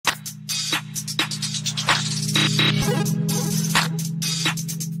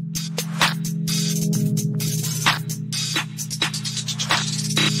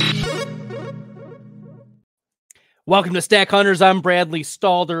Welcome to Stack Hunters. I'm Bradley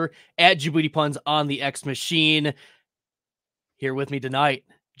Stalder at Djibouti Puns on the X Machine. Here with me tonight,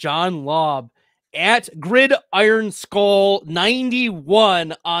 John Laub at Gridiron Scholar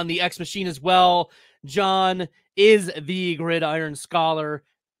 91 on the X Machine as well. John is the Gridiron Scholar,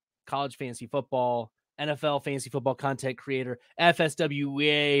 college fantasy football, NFL fantasy football content creator,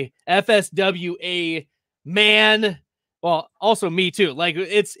 FSWA man. Well, also me too. Like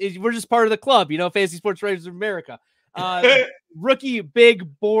we're just part of the club, Fantasy Sports Writers of America. Rookie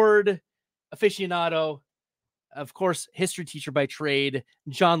big board aficionado, of course, history teacher by trade,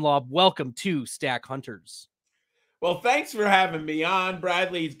 John Laub. Welcome to Stack Hunters. Well, thanks for having me on,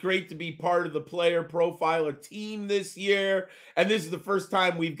 Bradley. It's great to be part of the Player Profiler team this year, and this is the first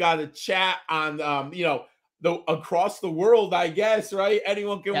time we've got a chat on, across the world, I guess. Right?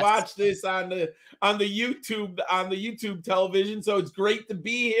 Anyone can watch this on the YouTube television. So it's great to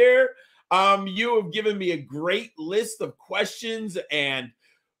be here. You have given me a great list of questions and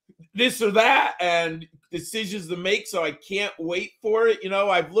this or that and decisions to make, so I can't wait for it.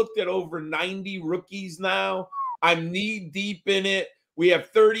 I've looked at over 90 rookies now. I'm knee deep in it. We have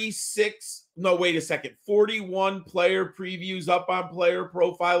 41 player previews up on Player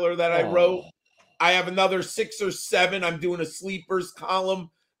Profiler that I wrote. I have another 6 or 7. I'm doing a sleepers column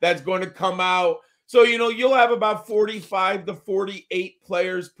that's going to come out. So, you'll have about 45 to 48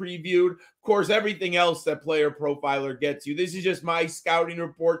 players previewed. Of course, everything else that Player Profiler gets you. This is just my scouting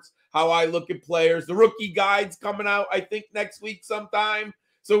reports, how I look at players. The rookie guide's coming out, I think, next week sometime.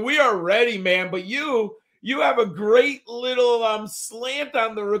 So we are ready, man. But you have a great little slant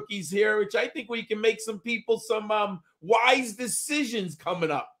on the rookies here, which I think we can make some people some wise decisions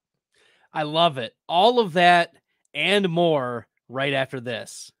coming up. I love it. All of that and more right after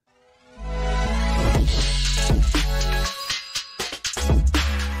this.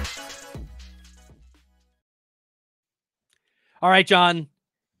 All right, John.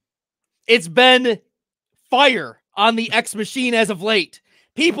 It's been fire on the X Machine as of late.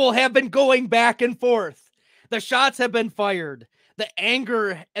 People have been going back and forth. The shots have been fired. The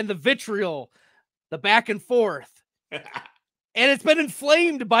anger and the vitriol, the back and forth. And it's been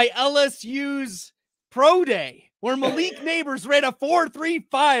inflamed by LSU's Pro Day, where Malik Nabers ran a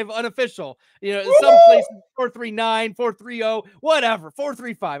 4.35 unofficial. Some places 4.39, 4.30, whatever,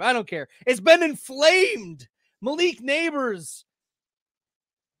 4.35. I don't care. It's been inflamed. Malik Nabers.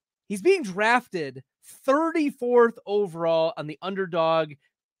 He's being drafted 34th overall on the underdog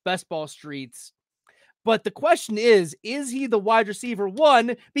best ball streets. But the question is he the wide receiver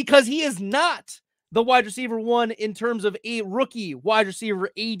one? Because he is not the wide receiver one in terms of a rookie wide receiver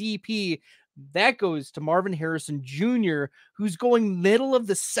ADP. That goes to Marvin Harrison Jr., who's going middle of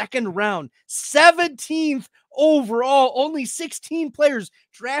the second round, 17th overall. Only 16 players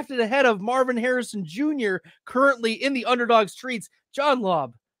drafted ahead of Marvin Harrison Jr. currently in the underdog streets. John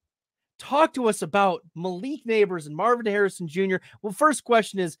Laub, talk to us about Malik Nabers and Marvin Harrison Jr. Well, first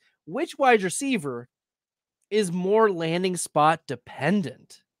question is, which wide receiver is more landing spot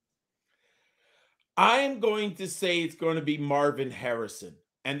dependent? I am going to say it's going to be Marvin Harrison.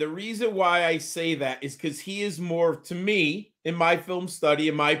 And the reason why I say that is because he is more, to me, in my film study,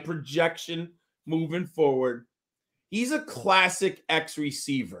 in my projection moving forward, he's a classic X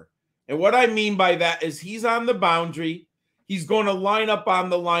receiver. And what I mean by that is he's on the boundary. He's going to line up on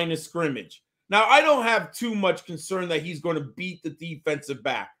the line of scrimmage. Now, I don't have too much concern that he's going to beat the defensive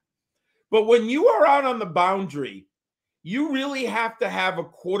back. But when you are out on the boundary, you really have to have a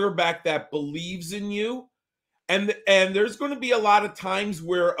quarterback that believes in you. And there's going to be a lot of times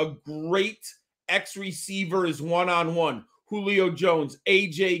where a great X receiver is one-on-one. Julio Jones,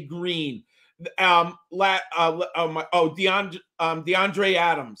 AJ Green, DeAndre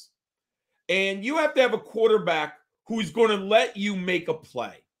Adams. And you have to have a quarterback who's going to let you make a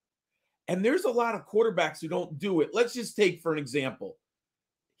play. And there's a lot of quarterbacks who don't do it. Let's just take, for an example,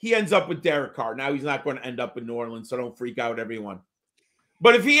 he ends up with Derek Carr. Now he's not going to end up in New Orleans, so don't freak out, everyone.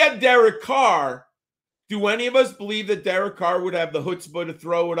 But if he had Derek Carr, do any of us believe that Derek Carr would have the chutzpah to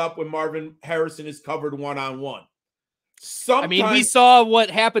throw it up when Marvin Harrison is covered one-on-one? I mean, we saw what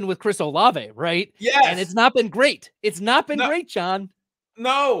happened with Chris Olave, right? Yes. And it's not been great. It's not been great, John.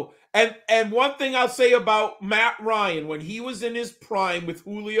 No. And one thing I'll say about Matt Ryan, when he was in his prime with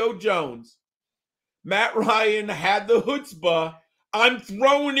Julio Jones, Matt Ryan had the chutzpah, I'm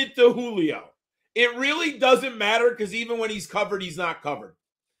throwing it to Julio. It really doesn't matter because even when he's covered, he's not covered.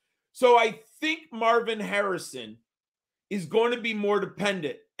 So I think Marvin Harrison is going to be more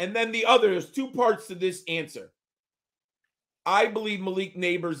dependent. And then there's 2 parts to this answer. I believe Malik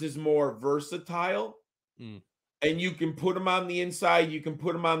Nabers is more versatile. and you can put him on the inside. You can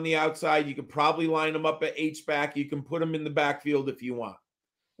put him on the outside. You can probably line him up at H-back. You can put him in the backfield if you want.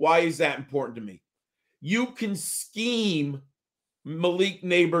 Why is that important to me? You can scheme Malik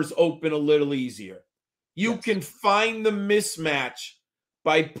Nabers open a little easier. You can find the mismatch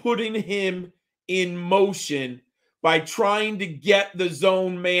by putting him in motion, by trying to get the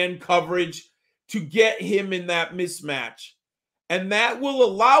zone man coverage to get him in that mismatch. And that will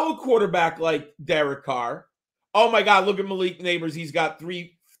allow a quarterback like Derek Carr. Oh my God, look at Malik Nabers. He's got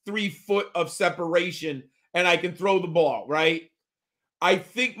three foot of separation and I can throw the ball, right? I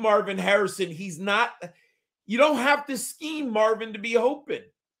think Marvin Harrison, he's not, you don't have to scheme Marvin to be open.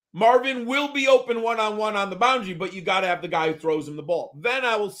 Marvin will be open one-on-one on the boundary, but you got to have the guy who throws him the ball. Then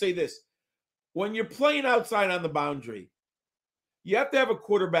I will say this. When you're playing outside on the boundary, you have to have a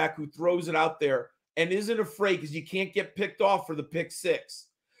quarterback who throws it out there and isn't afraid because you can't get picked off for the pick six.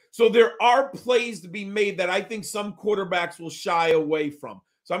 So there are plays to be made that I think some quarterbacks will shy away from.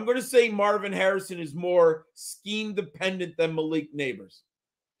 So I'm going to say Marvin Harrison is more scheme dependent than Malik Nabers.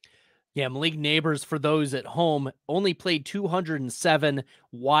 Yeah, Malik Nabers, for those at home, only played 207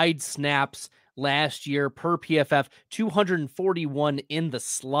 wide snaps last year per PFF, 241 in the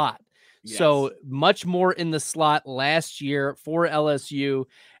slot. Yes. So much more in the slot last year for LSU.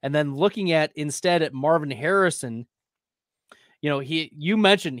 And then looking at instead at Marvin Harrison, you know, you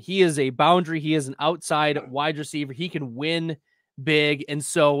mentioned he is a boundary. He is an outside wide receiver. He can win big. And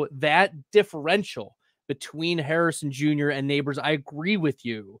so that differential between Harrison Jr. and Nabers, I agree with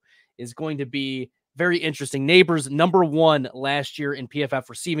you, is going to be very interesting. Nabers #1 last year in PFF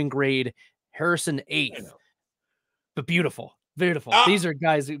receiving grade, Harrison 8th. But beautiful. These are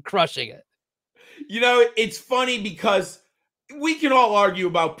guys who crushing it. You know, it's funny because we can all argue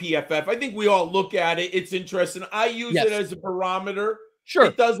about PFF. I think we all look at it. It's interesting. I use it as a barometer. Sure.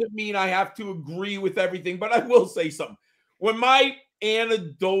 It doesn't mean I have to agree with everything, but I will say something. When my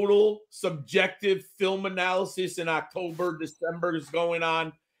anecdotal, subjective film analysis in October, December is going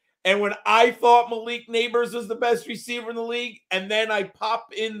on, and when I thought Malik Nabers was the best receiver in the league, and then I pop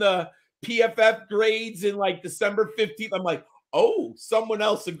in the PFF grades in like December 15th, I'm like, oh, someone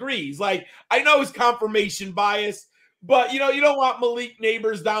else agrees. Like, I know it's confirmation bias, but, you know, you don't want Malik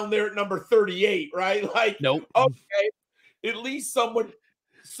Nabers down there at number 38, right? Like, nope. Okay, at least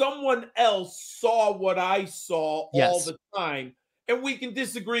someone else saw what I saw all the time. And we can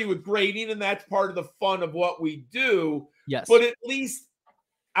disagree with grading, and that's part of the fun of what we do. Yes. But at least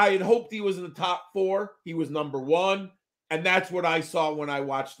I had hoped he was in the top 4. He was #1, and that's what I saw when I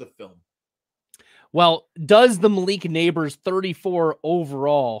watched the film. Well, does the Malik Nabers 34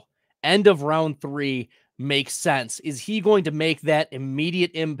 overall, end of round 3, make sense? Is he going to make that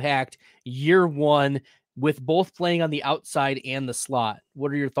immediate impact year 1 with both playing on the outside and the slot?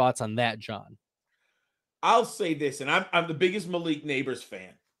 What are your thoughts on that, John? I'll say this, and I'm the biggest Malik Nabers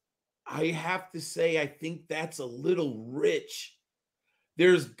fan. I have to say, I think that's a little rich.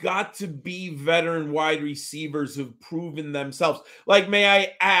 There's got to be veteran wide receivers who've proven themselves. Like, may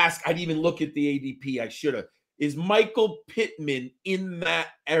I ask, I didn't even look at the ADP. I should have. Is Michael Pittman in that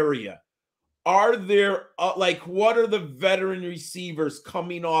area? Are there, what are the veteran receivers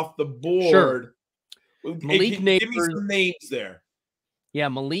coming off the board? Sure. Malik Nabers, give me some names there. Yeah,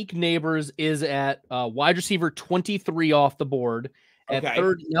 Malik Nabers is at wide receiver 23 off the board. At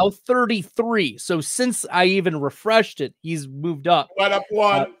now 33. So since I even refreshed it, he's moved up. Went up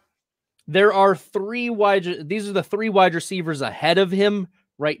 1. There are 3 these are the 3 wide receivers ahead of him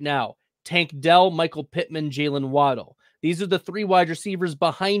right now. Tank Dell, Michael Pittman, Jalen Waddle. These are the 3 wide receivers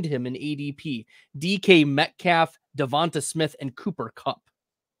behind him in ADP. DK Metcalf, Devonta Smith, and Cooper Kupp.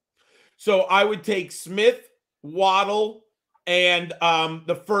 So I would take Smith, Waddle, and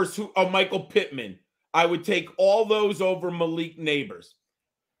the first Michael Pittman. I would take all those over Malik Nabers.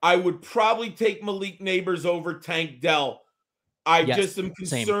 I would probably take Malik Nabers over Tank Dell. I just am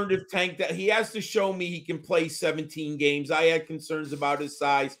concerned if Tank Dell, he has to show me he can play 17 games. I had concerns about his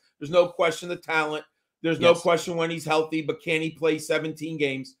size. There's no question the talent. There's no question when he's healthy, but can he play 17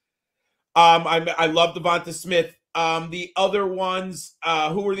 games? I love Devonta Smith. The other ones,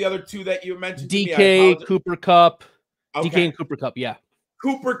 who were the other 2 that you mentioned? DK, Cooper Kupp. Okay. DK and Cooper Kupp, yeah.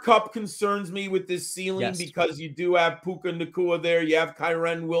 Cooper Kupp concerns me with this ceiling because you do have Puka Nacua there. You have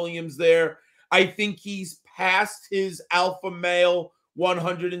Kyren Williams there. I think he's past his alpha male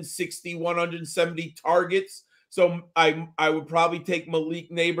 160, 170 targets. So I would probably take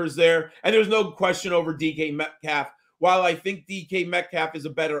Malik Nabers there. And there's no question over DK Metcalf. While I think DK Metcalf is a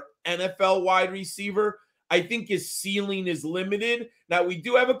better NFL wide receiver, I think his ceiling is limited. Now, we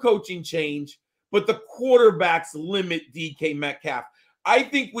do have a coaching change, but the quarterbacks limit DK Metcalf. I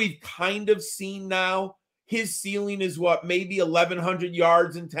think we've kind of seen now his ceiling is what, maybe 1,100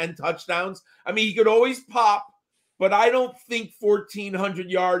 yards and 10 touchdowns. I mean, he could always pop, but I don't think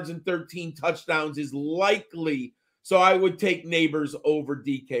 1,400 yards and 13 touchdowns is likely. So I would take Nabers over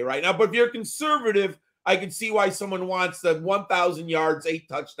DK right now. But if you're conservative, I can see why someone wants the 1,000 yards, 8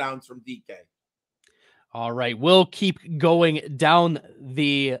 touchdowns from DK. All right, we'll keep going down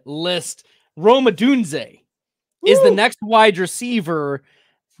the list. Odunze is the next wide receiver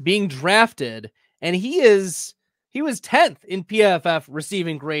being drafted, and he was 10th in PFF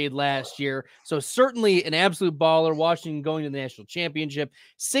receiving grade last year. So certainly an absolute baller. Washington going to the national championship.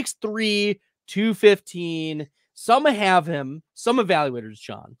 6'3", 215. Some have him, some evaluators,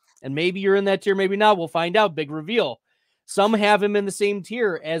 John, and maybe you're in that tier, maybe not. We'll find out. Big reveal. Some have him in the same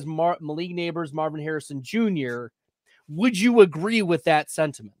tier as Malik Nabers, Marvin Harrison Jr. Would you agree with that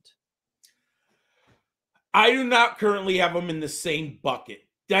sentiment? I do not currently have him in the same bucket.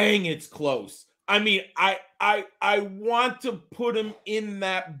 Dang, it's close. I mean, I want to put him in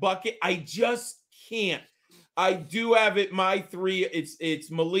that bucket. I just can't. I do have it. My 3.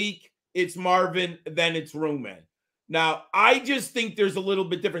 It's Malik, it's Marvin, then it's Roman. Now, I just think there's a little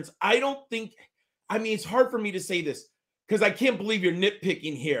bit difference. I mean, it's hard for me to say this because I can't believe you're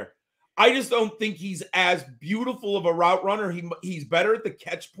nitpicking here. I just don't think he's as beautiful of a route runner. He's better at the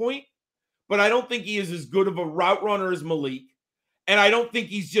catch point, but I don't think he is as good of a route runner as Malik. And I don't think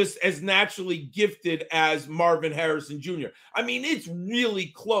he's just as naturally gifted as Marvin Harrison Jr. I mean, it's really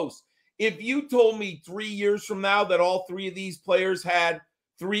close. If you told me 3 years from now that all 3 of these players had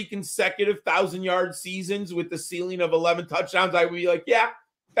 3 consecutive 1,000-yard seasons with the ceiling of 11 touchdowns, I would be like, yeah,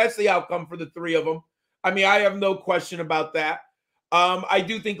 that's the outcome for the 3 of them. I mean, I have no question about that. I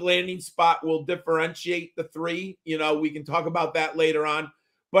do think landing spot will differentiate the 3. You know, we can talk about that later on.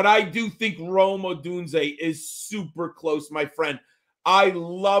 But I do think Odunze is super close, my friend. I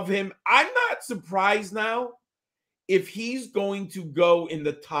love him. I'm not surprised now if he's going to go in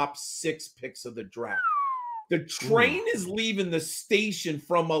the top 6 picks of the draft. The train is leaving the station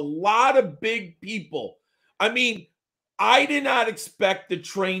from a lot of big people. I mean, I did not expect the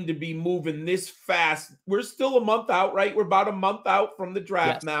train to be moving this fast. We're still a month out, right? We're about a month out from the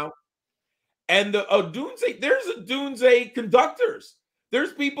draft now. And the Odunze, there's Odunze conductors.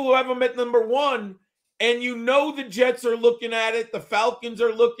 There's people who have him at number 1. And you know the Jets are looking at it. The Falcons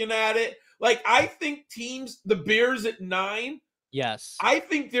are looking at it. Like, I think teams, the Bears at 9. Yes. I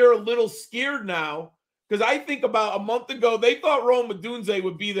think they're a little scared now because I think about a month ago, they thought Odunze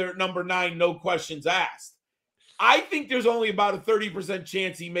would be there at number 9, no questions asked. I think there's only about a 30%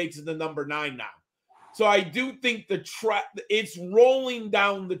 chance he makes it to number 9 now. So I do think it's rolling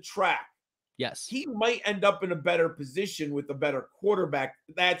down the track. Yes. He might end up in a better position with a better quarterback.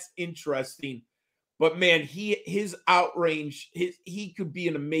 That's interesting. But man, his outrange, he could be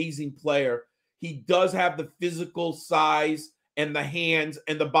an amazing player. He does have the physical size and the hands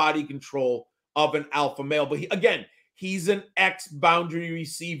and the body control of an alpha male. But he's an X boundary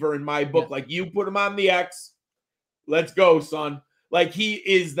receiver in my book. Yeah. Like, you put him on the X, let's go, son. Like, he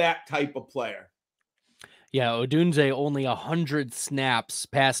is that type of player. Yeah, Odunze only 100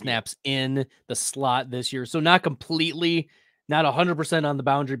 pass snaps in the slot this year. So not completely, not 100% on the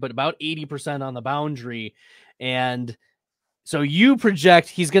boundary, but about 80% on the boundary. And so you project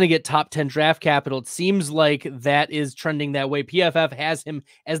he's going to get top 10 draft capital. It seems like that is trending that way. PFF has him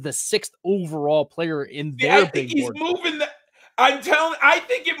as the 6th overall player in their big board. He's moving. I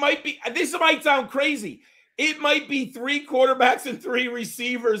think it might be, this might sound crazy. It might be 3 quarterbacks and 3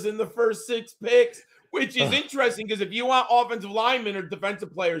 receivers in the first 6 picks, which is interesting because if you want offensive linemen or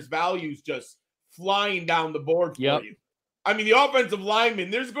defensive players, values just flying down the board for you. I mean, the offensive linemen,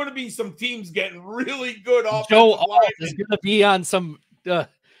 there's going to be some teams getting really good offensive linemen. Is going to be on some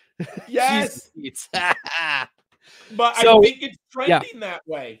yes. But so, I think it's trending that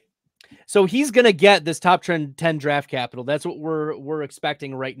way. So he's going to get this top 10 draft capital. That's what we're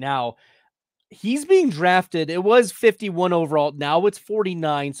expecting right now. He's being drafted. It was 51 overall. Now it's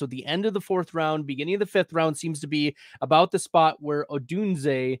 49. So the end of the 4th round, beginning of the 5th round seems to be about the spot where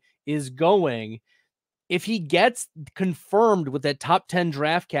Odunze is going. If he gets confirmed with that top 10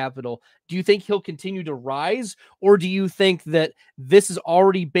 draft capital, do you think he'll continue to rise? Or do you think that this is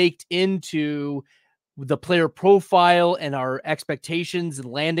already baked into the player profile and our expectations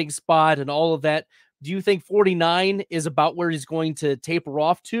and landing spot and all of that? Do you think 49 is about where he's going to taper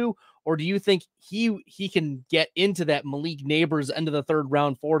off to? Or do you think he can get into that Malik Nabers end of the 3rd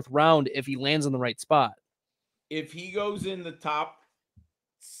round, 4th round if he lands in the right spot? If he goes in the top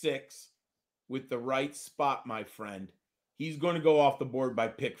 6 with the right spot, my friend, he's going to go off the board by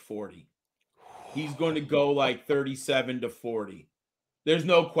pick 40. He's going to go like 37 to 40. There's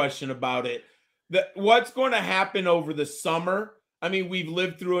no question about it. what's going to happen over the summer. I mean, we've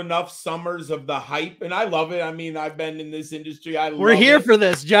lived through enough summers of the hype, and I love it. I mean, I've been in this industry. We're here for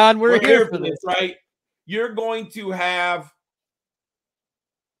this, John. We're here for this, right? You're going to have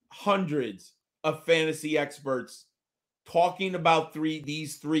hundreds of fantasy experts talking about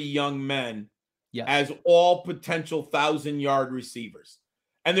these three young men as all potential 1,000-yard receivers.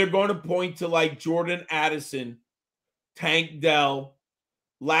 And they're going to point to like Jordan Addison, Tank Dell,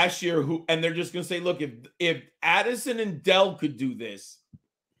 last year, and they're just going to say, look, if Addison and Dell could do this,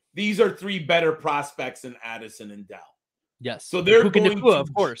 these are three better prospects than Addison and Dell. Yes. So they're going to,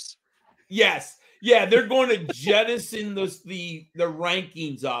 of course. Yes. Yeah, they're going to jettison the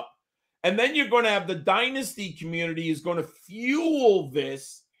rankings up. And then you're going to have the Dynasty community is going to fuel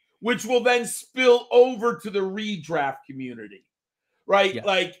this, which will then spill over to the redraft community, right? Yeah.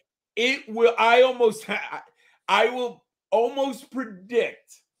 Like it will, I will almost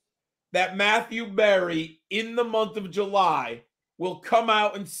predict that Matthew Berry in the month of July will come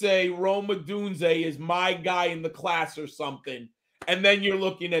out and say Rome Odunze is my guy in the class or something. And then you're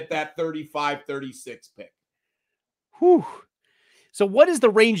looking at that 35-36 pick. Whew. So what is the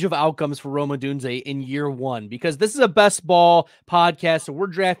range of outcomes for Rome Odunze in year one? Because this is a best ball podcast, so we're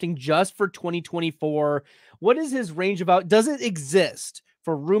drafting just for 2024. What is his range of does it exist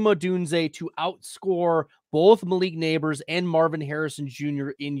for Rome Odunze to outscore both Malik Nabers and Marvin Harrison Jr.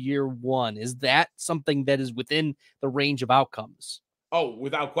 in year one? Is that something that is within the range of outcomes? Oh,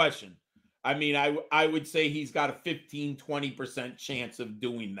 without question. I mean, I would say he's got a 15-20% chance of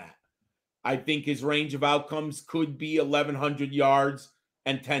doing that. I think his range of outcomes could be 1,100 yards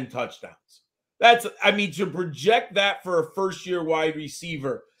and 10 touchdowns. To project that for a first-year wide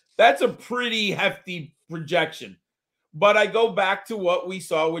receiver, that's a pretty hefty projection. But I go back to what we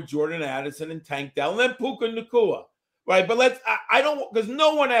saw with Jordan Addison and Tank Dell and then Puka Nacua, right? But because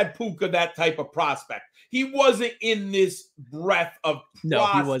no one had Puka that type of prospect. He wasn't in this breadth of prospect. No,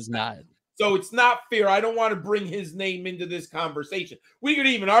 he was not. So it's not fair. I don't want to bring his name into this conversation. We could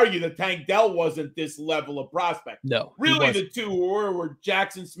even argue that Tank Dell wasn't this level of prospect. No. Really, the two were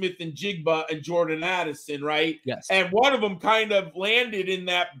Jackson Smith and Jigba and Jordan Addison, right? Yes. And one of them kind of landed in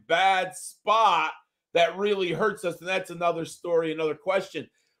that bad spot that really hurts us. And that's another story, another question.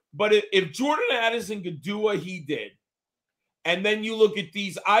 But if Jordan Addison could do what he did, and then you look at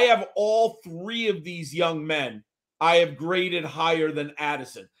these, I have all three of these young men I have graded higher than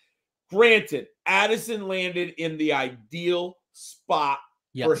Addison. Granted, Addison landed in the ideal spot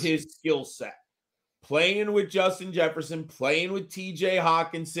for his skill set. Playing with Justin Jefferson, playing with TJ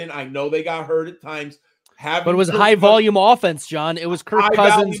Hawkinson. I know they got hurt at times. But it was high volume offense, John. It was Kirk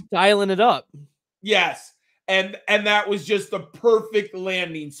Cousins dialing it up. Yes. And that was just the perfect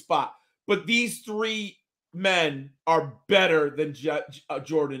landing spot. But these three men are better than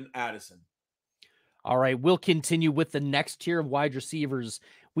Jordan Addison. All right, we'll continue with the next tier of wide receivers.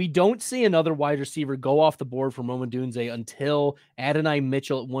 We don't see another wide receiver go off the board from Rome Odunze until Adonai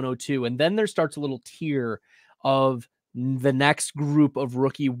Mitchell at 102. And then there starts a little tier of the next group of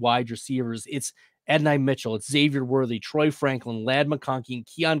rookie wide receivers. It's Adonai Mitchell, it's Xavier Worthy, Troy Franklin, Ladd McConkey, and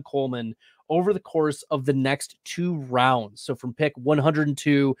Keon Coleman over the course of the next 2 rounds. So from pick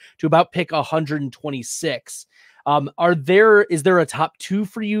 102 to about pick 126. Is there a top 2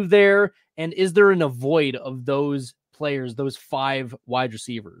 for you there? And is there an avoid of those players, those 5 wide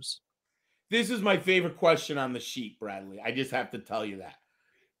receivers? This is my favorite question on the sheet, Bradley. I just have to tell you that.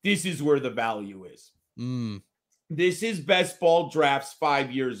 This is where the value is. This is best ball drafts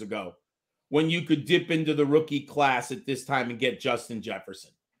 5 years ago when you could dip into the rookie class at this time and get Justin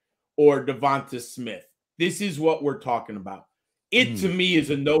Jefferson or Devonta Smith. This is what we're talking about. It, to me, is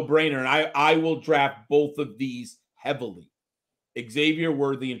a no-brainer, and I will draft both of these heavily. Xavier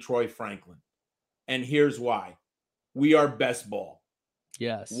Worthy and Troy Franklin. And here's why. We are best ball.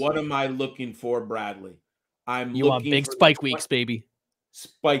 Yes. What am I looking for, Bradley? You want big spike weeks, baby.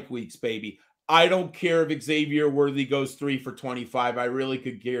 Spike weeks, baby. I don't care if Xavier Worthy goes 3 for 25. I really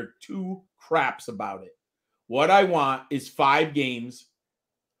could care 2 craps about it. What I want is 5 games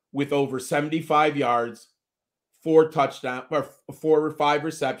with over 75 yards, 4 touchdowns, or 4 or 5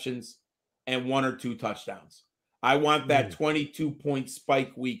 receptions, and 1 or 2 touchdowns. I want that 22-point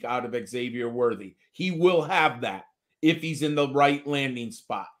spike week out of Xavier Worthy. He will have that if he's in the right landing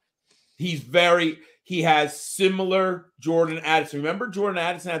spot. He has similar Jordan Addison. Remember Jordan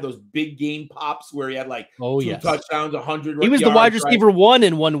Addison had those big game pops where he had like 2 touchdowns, 100 yards. He was the wide receiver 1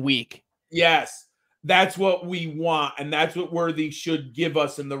 in 1 week. Yes. That's what we want, and that's what Worthy should give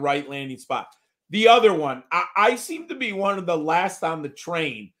us in the right landing spot. The other one, I seem to be one of the last on the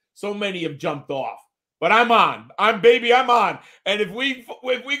train. So many have jumped off. But I'm on. I'm on. And if we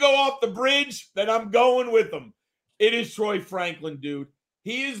go off the bridge, then I'm going with them. It is Troy Franklin, dude.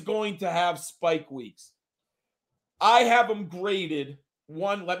 He is going to have spike weeks. I have him graded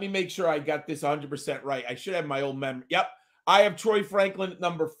one. Let me make sure I got this 100% right. I should have my old memory. Yep. I have Troy Franklin at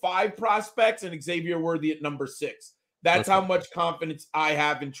number 5 prospects and Xavier Worthy at number 6. That's how much confidence I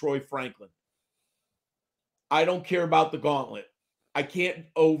have in Troy Franklin. I don't care about the gauntlet. I can't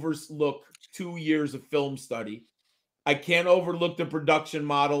overlook 2 years of film study. I can't overlook the production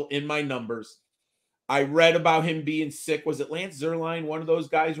model in my numbers. I read about him being sick. Was it Lance Zierlein, one of those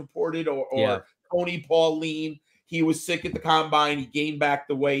guys reported, or Tony Pauline? He was sick at the combine. He gained back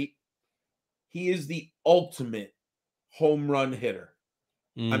the weight. He is the ultimate home run hitter.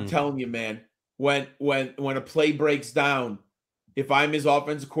 I'm telling you, man, when a play breaks down, if I'm his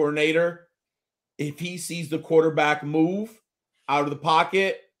offensive coordinator, if he sees the quarterback move out of the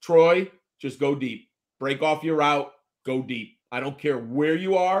pocket, Troy, just go deep. Break off your route, go deep. I don't care where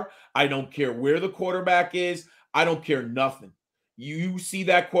you are. I don't care where the quarterback is. I don't care nothing. You see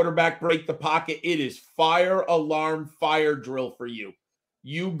that quarterback break the pocket, it is fire alarm, fire drill for you.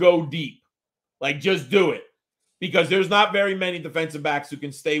 You go deep. Like, just do it. Because there's not very many defensive backs who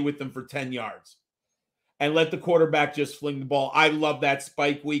can stay with them for 10 yards and let the quarterback just fling the ball. I love that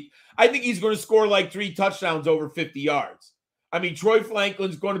spike week. I think he's going to score like 3 touchdowns over 50 yards. I mean, Troy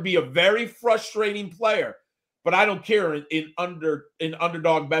Franklin's going to be a very frustrating player, but I don't care in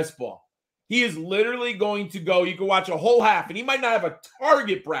underdog best ball. He is literally going to go, you can watch a whole half, and he might not have a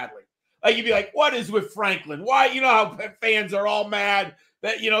target, Bradley. Like, you'd be like, what is with Franklin? Why? You know how fans are all mad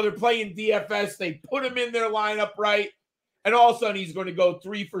that, they're playing DFS. They put him in their lineup, right? And all of a sudden, he's going to go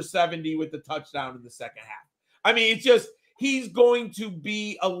 3 for 70 with the touchdown in the second half. I mean, it's just, he's going to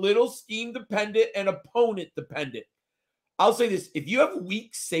be a little scheme dependent and opponent dependent. I'll say this. If you have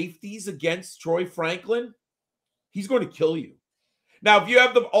weak safeties against Troy Franklin, he's going to kill you. Now, if you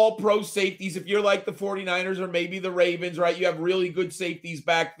have the all-pro safeties, if you're like the 49ers or maybe the Ravens, right, you have really good safeties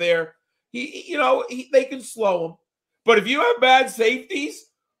back there, they can slow him. But if you have bad safeties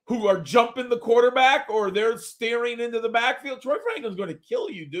who are jumping the quarterback or they're staring into the backfield, Troy Franklin's going to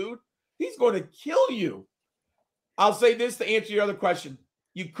kill you, dude. He's going to kill you. I'll say this to answer your other question.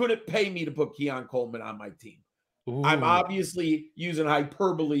 You couldn't pay me to put Keon Coleman on my team. Ooh. I'm obviously using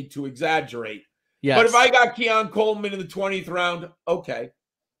hyperbole to exaggerate. Yes. But if I got Keon Coleman in the 20th round, okay.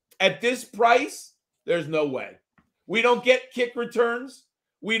 At this price, there's no way. We don't get kick returns.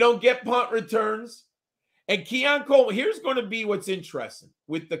 We don't get punt returns. And Keon Coleman, here's going to be what's interesting.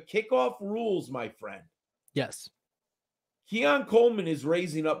 With the kickoff rules, my friend. Yes. Keon Coleman is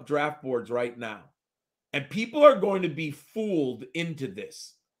raising up draft boards right now. And people are going to be fooled into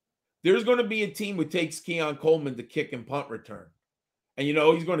this. There's going to be a team who takes Keon Coleman to kick and punt return. And he's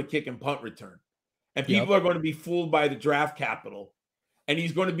going to kick and punt return. And people are going to be fooled by the draft capital. And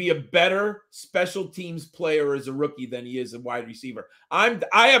he's going to be a better special teams player as a rookie than he is a wide receiver. I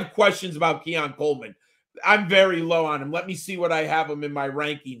have questions about Keon Coleman. I'm very low on him. Let me see what I have him in my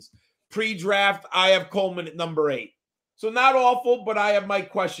rankings. Pre-draft, I have Coleman at number 8. So not awful, but I have my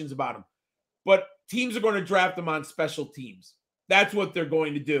questions about him. But teams are going to draft him on special teams. That's what they're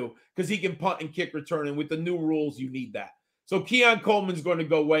going to do because he can punt and kick return. And with the new rules, you need that. So Keon Coleman's going to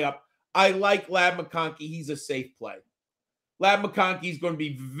go way up. I like Lab McConkey. He's a safe play. Lab McConkey is going to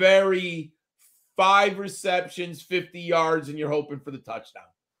be very 5 receptions, 50 yards, and you're hoping for the touchdown.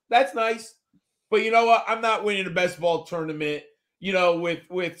 That's nice. But you know what? I'm not winning a best ball tournament,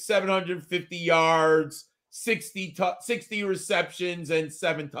 with 750 yards, 60 receptions, and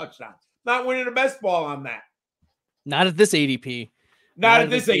 7 touchdowns. Not winning a best ball on that. Not at this ADP. Not at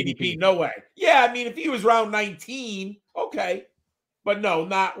this ADP. No way. Yeah, I mean, if he was round 19, okay. But no,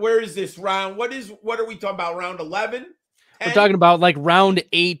 not. Where is this round? What are we talking about? Round 11? We're talking about like round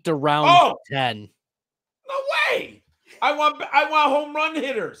 8 to round 10. No way. I want home run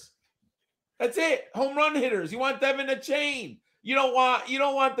hitters. That's it. Home run hitters. You want them in a chain. You don't want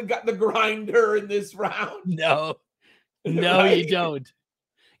the grinder in this round. No. No, right? You don't.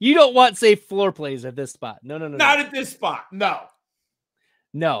 You don't want safe floor plays at this spot. No. Not at this spot.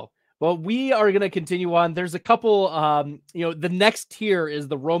 No. Well, we are going to continue on. There's a couple, the next tier is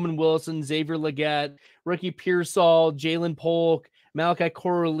the Roman Wilson, Xavier Legette, Ricky Pearsall, Jalen Polk, Malachi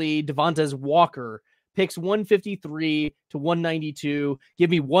Corley, Devontae Walker, picks 153 to 192. Give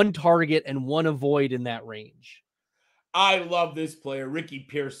me 1 target and 1 avoid in that range. I love this player, Ricky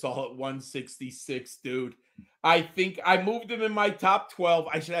Pearsall at 166, dude. I think I moved him in my top 12.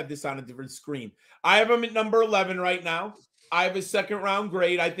 I should have this on a different screen. I have him at number 11 right now. I have a second round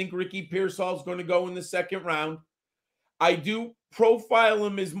grade. I think Ricky Pearsall is going to go in the second round. I do profile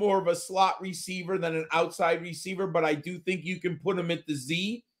him as more of a slot receiver than an outside receiver, but I do think you can put him at the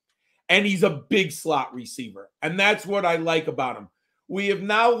Z, and he's a big slot receiver. And that's what I like about him. We have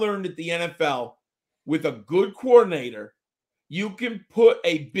now learned at the NFL, with a good coordinator, you can put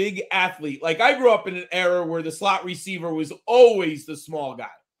a big athlete. Like, I grew up in an era where the slot receiver was always the small guy.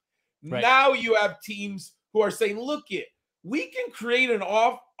 Right. Now you have teams who are saying, look, we can create an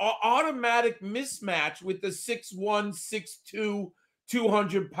automatic mismatch with the 6'1", 6'2",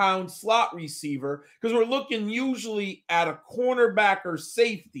 200-pound slot receiver, because we're looking usually at a cornerback or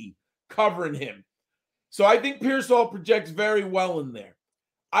safety covering him. So I think Pearsall projects very well in there.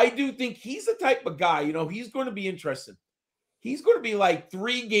 I do think he's the type of guy, he's going to be interesting. He's going to be like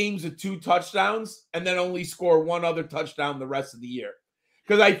 3 games of 2 touchdowns and then only score 1 other touchdown the rest of the year.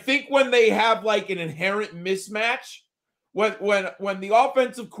 Because I think when they have like an inherent mismatch, when the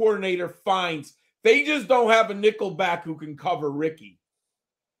offensive coordinator finds they just don't have a nickel back who can cover Ricky,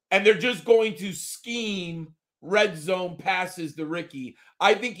 and they're just going to scheme red zone passes to Ricky,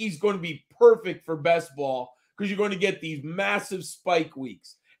 I think he's going to be perfect for best ball, because you're going to get these massive spike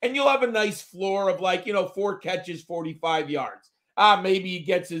weeks. And you'll have a nice floor of 4 catches, 45 yards. Maybe he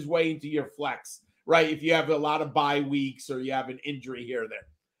gets his way into your flex, right? If you have a lot of bye weeks or you have an injury here or there.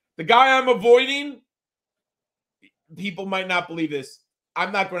 The guy I'm avoiding, people might not believe this,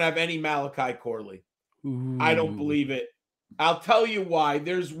 I'm not going to have any Malachi Corley. Ooh. I don't believe it. I'll tell you why.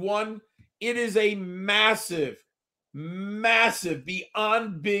 There's one. It is a massive, massive,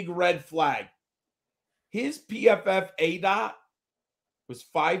 beyond big red flag. His PFF ADOT was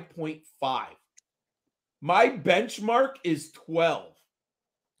 5.5. My benchmark is 12.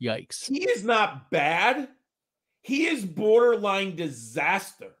 Yikes. He is not bad. He is borderline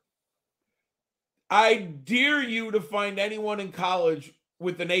disaster. I dare you to find anyone in college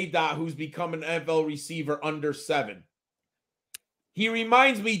with an ADOT who's become an NFL receiver under 7. He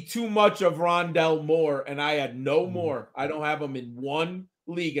reminds me too much of Rondell Moore, and I had no more. I don't have him in one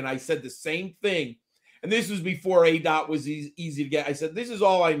league, and I said the same thing. And this was before ADOT was easy to get. I said, this is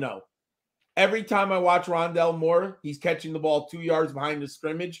all I know. Every time I watch Rondell Moore, he's catching the ball 2 yards behind the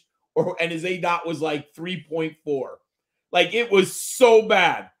scrimmage, and his ADOT was like 3.4. Like, it was so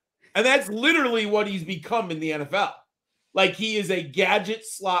bad. And that's literally what he's become in the NFL. Like, he is a gadget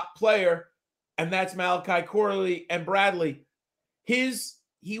slot player, and that's Malachi Corley and Bradley.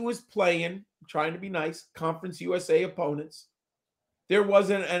 He was playing, trying to be nice, Conference USA opponents. There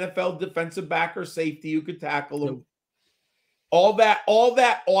wasn't an NFL defensive back or safety who could tackle him. Nope. All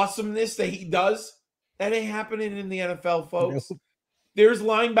that awesomeness that he does, that ain't happening in the NFL, folks. Nope. There's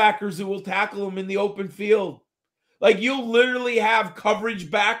linebackers who will tackle him in the open field. Like, you'll literally have coverage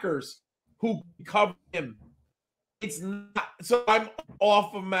backers who cover him. It's not. So I'm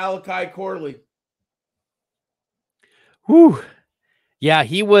off of Malachi Corley. Whew. Yeah,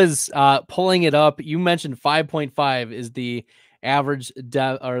 he was pulling it up. You mentioned 5.5 is the average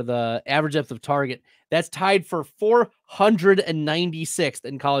depth, or the average depth of target. That's tied for 496th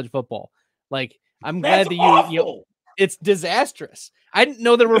in college football. Like, I'm glad that you it's disastrous. I didn't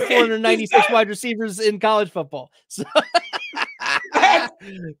know there were 496 wide receivers in college football. So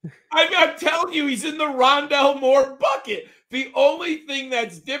I'm telling you, he's in the Rondell Moore bucket. The only thing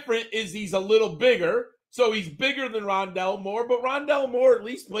that's different is he's a little bigger. So he's bigger than Rondell Moore, but Rondell Moore at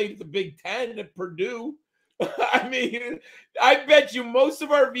least played at the Big Ten at Purdue. I mean, I bet you most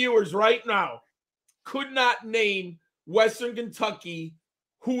of our viewers right now could not name Western Kentucky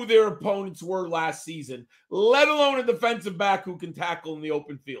who their opponents were last season, let alone a defensive back who can tackle in the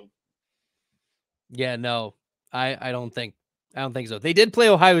open field. Yeah, no, I don't think so. They did play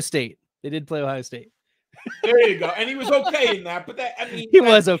Ohio State. There you go. And he was okay in that, but he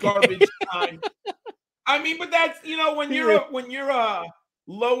was okay. Garbage time. I mean, but that's, when you're a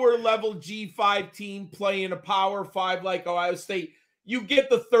lower level G5 team playing a Power 5 like Ohio State, you get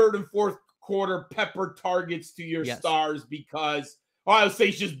the third and fourth quarter pepper targets to your stars because Ohio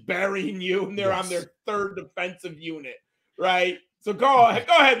State's just burying you and they're on their third defensive unit, right? So go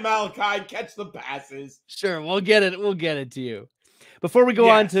ahead, Malachi, catch the passes. Sure, we'll get it to you. Before we go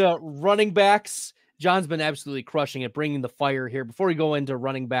on to running backs, John's been absolutely crushing it, bringing the fire here. Before we go into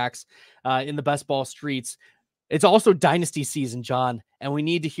running backs in the best ball streets, it's also Dynasty season, John, and we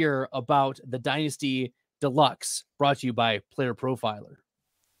need to hear about the Dynasty Deluxe, brought to you by Player Profiler.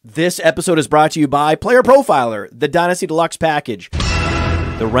 This episode is brought to you by Player Profiler, the Dynasty Deluxe package.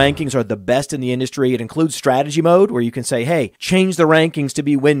 The rankings are the best in the industry. It includes strategy mode where you can say, hey, change the rankings to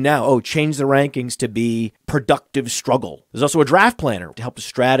be win now. Oh, change the rankings to be productive struggle. There's also a draft planner to help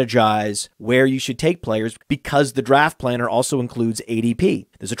strategize where you should take players because the draft planner also includes ADP.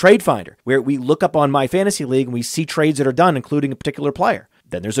 There's a trade finder where we look up on My Fantasy League and we see trades that are done, including a particular player.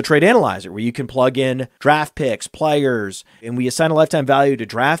 Then there's a trade analyzer where you can plug in draft picks, players, and we assign a lifetime value to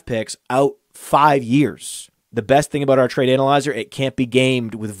draft picks out 5 years. The best thing about our trade analyzer, it can't be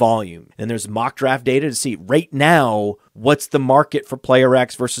gamed with volume. And there's mock draft data to see right now what's the market for player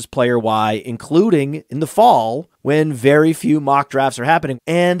X versus player Y, including in the fall when very few mock drafts are happening.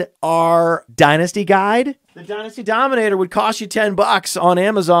 And our Dynasty guide, the Dynasty Dominator, would cost you $10 on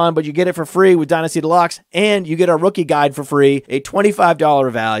Amazon, but you get it for free with Dynasty Deluxe, and you get our rookie guide for free, a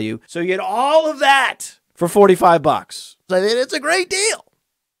 $25 value. So you get all of that for $45. So I mean, it's a great deal.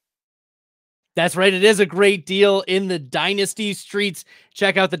 That's right. It is a great deal in the Dynasty streets.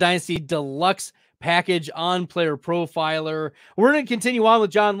 Check out the Dynasty Deluxe package on Player Profiler. We're going to continue on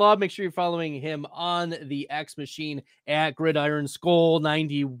with John Laub. Make sure you're following him on the X Machine at Gridiron Scholar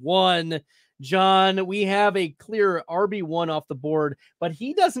 91. John, we have a clear RB1 off the board, but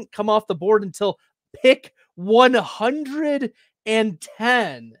he doesn't come off the board until pick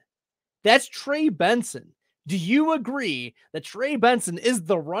 110. That's Trey Benson. Do you agree that Trey Benson is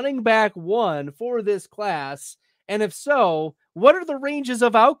the running back one for this class? And if so, what are the ranges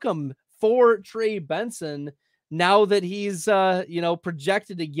of outcome for Trey Benson now that he's,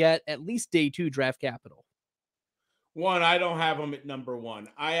 projected to get at least day 2 draft capital? One, I don't have him at number 1.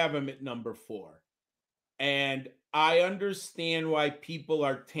 I have him at number 4. And I understand why people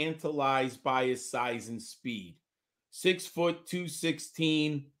are tantalized by his size and speed. 6 foot,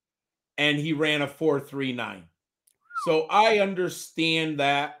 216. And he ran a 4.39. So I understand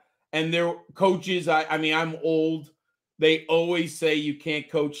that. And their coaches, I mean, I'm old. They always say you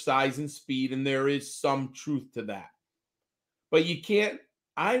can't coach size and speed, and there is some truth to that. But you can't,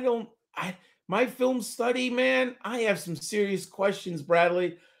 my film study, man, I have some serious questions,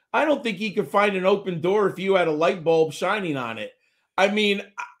 Bradley. I don't think he could find an open door if you had a light bulb shining on it. I mean,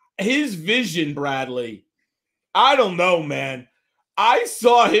 his vision, Bradley, I don't know, man. I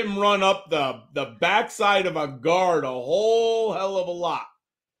saw him run up the backside of a guard a whole hell of a lot.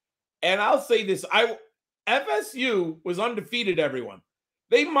 And I'll say this, FSU was undefeated, everyone.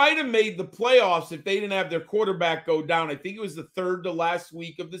 They might have made the playoffs if they didn't have their quarterback go down. I think it was the 3rd to last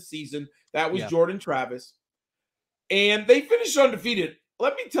week of the season. That was Jordan Travis. And they finished undefeated.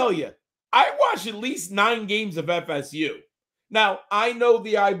 Let me tell you, I watched at least 9 games of FSU. Now, I know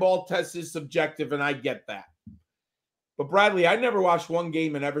the eyeball test is subjective, and I get that. But Bradley, I never watched one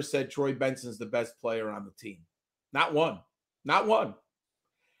game and ever said Troy Benson's the best player on the team. Not one. Not one.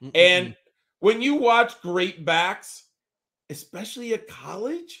 Mm-mm. And when you watch great backs, especially at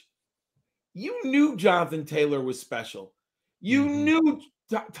college, you knew Jonathan Taylor was special. You knew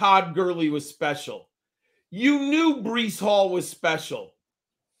Todd Gurley was special. You knew Breece Hall was special.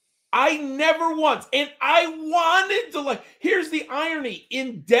 I never once, and I wanted to here's the irony.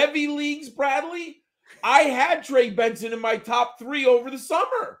 In Devy leagues, Bradley, I had Trey Benson in my top 3 over the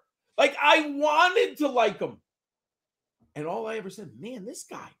summer. I wanted to like him. And all I ever said, man, this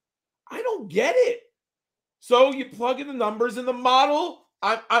guy, I don't get it. So you plug in the numbers in the model.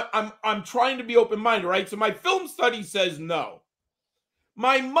 I'm trying to be open-minded, right? So my film study says no.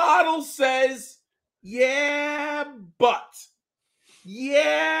 My model says, yeah, but.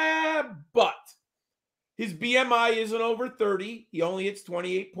 His BMI isn't over 30. He only hits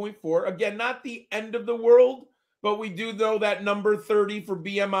 28.4. Again, not the end of the world, but we do know that number 30 for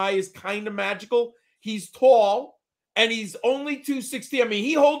BMI is kind of magical. He's tall, and he's only 260. I mean,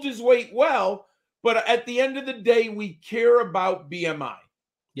 he holds his weight well, but at the end of the day, we care about BMI.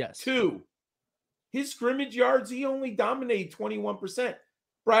 Yes. 2, his scrimmage yards, he only dominated 21%.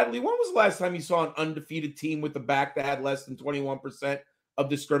 Bradley, when was the last time you saw an undefeated team with the back that had less than 21% of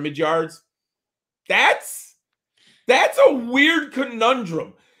the scrimmage yards? That's a weird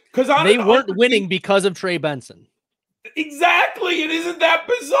conundrum because they weren't winning because of Trey Benson. Exactly. It isn't that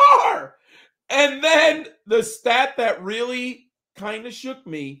bizarre. And then the stat that really kind of shook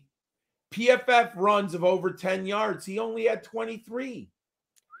me, PFF runs of over 10 yards. He only had 23.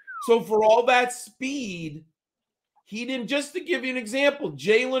 So for all that speed, he didn't. Just to give you an example,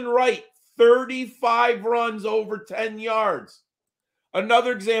 Jalen Wright, 35 runs over 10 yards.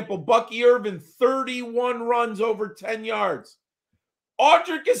 Another example, Bucky Irvin, 31 runs over 10 yards.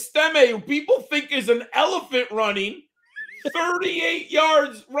 Audric Estime, who people think is an elephant running, 38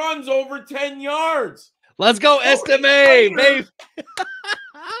 yards, runs over 10 yards. Let's go, Estime, babe.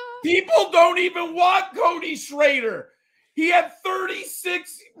 People don't even want Cody Schrader. He had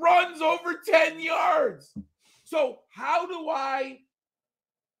 36 runs over 10 yards. So how do I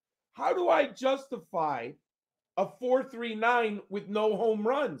justify a 4.39 with no home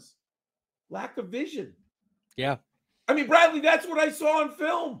runs? Lack of vision. Yeah. I mean, Bradley, that's what I saw on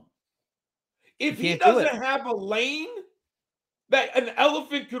film. If he doesn't have a lane that an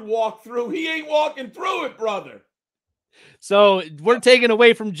elephant could walk through, he ain't walking through it, brother. So we're taking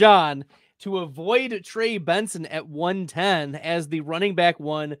away from John to avoid Trey Benson at 110 as the running back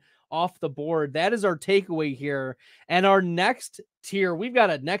one off the board. That is our takeaway here. And our next tier, we've got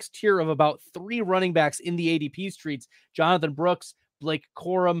a next tier of about 3 running backs in the ADP streets. Jonathan Brooks, Blake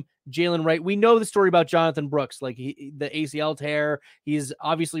Corum, Jalen Wright. We know the story about Jonathan Brooks, like the ACL tear. He's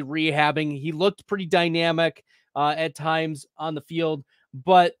obviously rehabbing. He looked pretty dynamic at times on the field.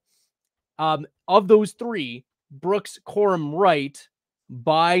 But of those 3, Brooks, Corum, Wright,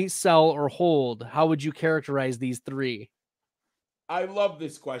 buy, sell, or hold, how would you characterize these 3? I love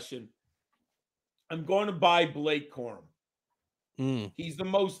this question. I'm going to buy Blake Corum. He's the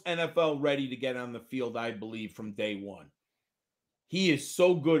most NFL ready to get on the field, I believe, from day one. He is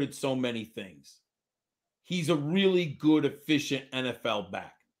so good at so many things. He's a really good, efficient NFL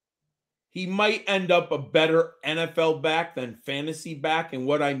back. He might end up a better NFL back than fantasy back. And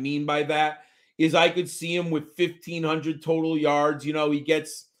what I mean by that is I could see him with 1,500 total yards. You know, he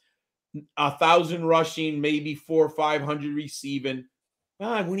gets 1,000 rushing, maybe 400 or 500 receiving.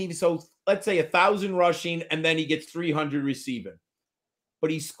 So let's say 1,000 rushing, and then he gets 300 receiving.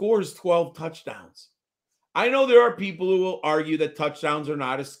 But he scores 12 touchdowns. I know there are people who will argue that touchdowns are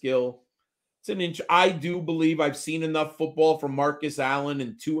not a skill. It's an inch. I do believe I've seen enough football from Marcus Allen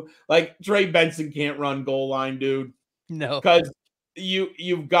and like Trey Benson can't run goal line, dude. No, because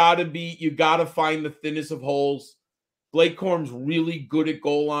you've got to find the thinnest of holes. Blake Corum's really good at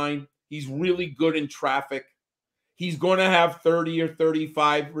goal line. He's really good in traffic. He's going to have 30 or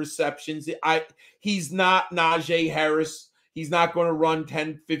 35 receptions. He's not Najee Harris. He's not going to run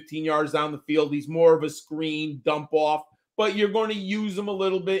 10, 15 yards down the field. He's more of a screen, dump off. But you're going to use him a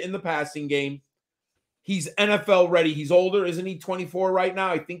little bit in the passing game. He's NFL ready. He's older. Isn't he 24 right now?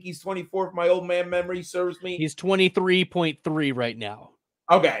 I think he's 24 if my old man memory serves me. He's 23.3 right now.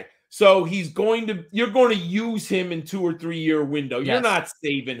 Okay. So you're going to use him in 2 or 3 year window. Yes. You're not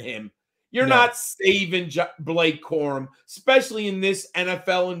saving him. You're not saving Blake Corum, especially in this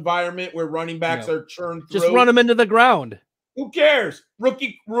NFL environment where running backs are churned through. Just run him into the ground. Who cares?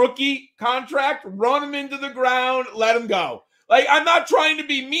 Rookie contract, run him into the ground, let him go. Like, I'm not trying to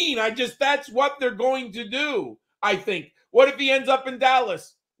be mean. That's what they're going to do, I think. What if he ends up in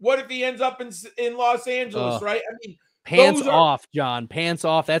Dallas? What if he ends up in Los Angeles, right? I mean, pants off, John. Pants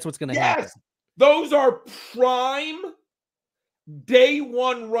off. That's what's going to happen. Those are prime day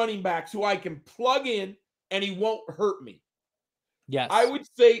one running backs who I can plug in and he won't hurt me. Yes. I would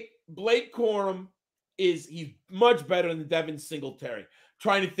say Blake Corum he's much better than Devin Singletary.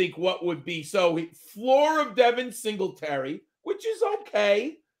 Trying to think what would be. So floor of Devin Singletary, which is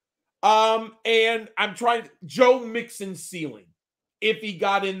okay. And I'm trying Joe Mixon ceiling. If he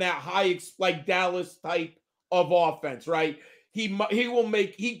got in that high, like Dallas type of offense, right?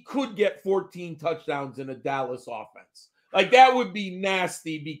 He could get 14 touchdowns in a Dallas offense. Like that would be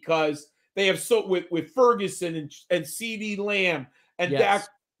nasty because they have with Ferguson and CeeDee Lamb and Dak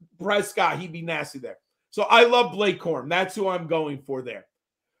Prescott, he'd be nasty there. So I love Blake Corum. That's who I'm going for there.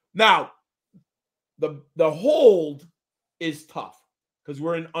 Now, the hold is tough because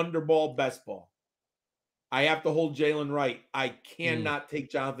we're in underball, best ball. I have to hold Jalen Wright. I cannot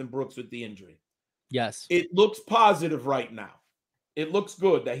take Jonathan Brooks with the injury. Yes. It looks positive right now. It looks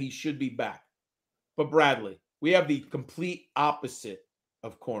good that he should be back. But Bradley, we have the complete opposite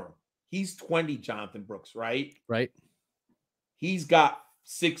of Corum. He's 20, Jonathan Brooks, right? Right. He's got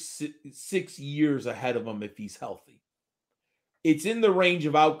 6 years ahead of him if he's healthy. It's in the range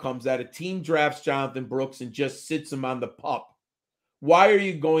of outcomes that a team drafts Jonathan Brooks and just sits him on the pup. Why are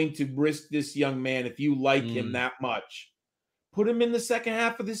you going to risk this young man if you like him that much? Put him in the second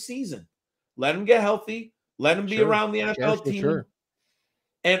half of the season. Let him get healthy. Let him be around the NFL team. Sure.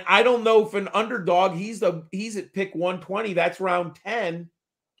 And I don't know if an underdog, he's at pick 120. That's round 10.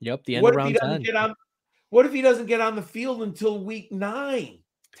 Yep, the end of round 10. What if he doesn't get on the field until week 9,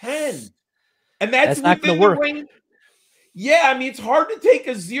 10? And that's not going to work. Yeah, I mean, it's hard to take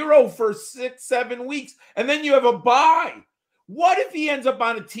a 0 for 6, 7 weeks, and then you have a bye. What if he ends up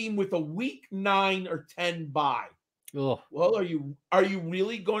on a team with a week 9 or 10 bye? Ugh. Well, are you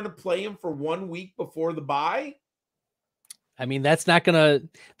really going to play him for 1 week before the bye? I mean, that's not gonna.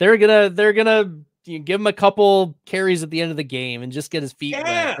 They're gonna give him a couple carries at the end of the game and just get his feet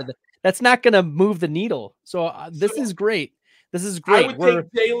wet. that's not going to move the needle. So this is great. This is great.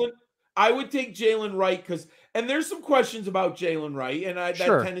 I would take Jalen Wright and there's some questions about Jalen Wright and that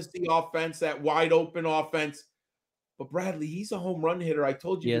Tennessee offense, that wide open offense. But Bradley, he's a home run hitter. I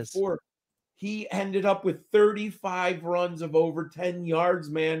told you before. He ended up with 35 runs of over 10 yards,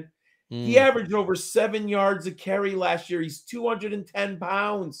 man. He averaged over 7 yards a carry last year. He's 210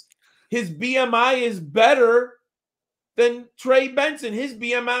 pounds. His BMI is better than Trey Benson. His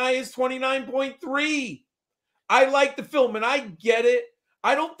BMI is 29.3. I like the film, and I get it.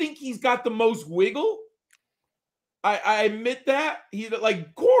 I don't think he's got the most wiggle. I admit that.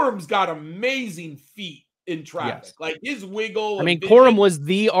 Corum's got amazing feet in traffic. Yes. Like his wiggle. I mean, Corum was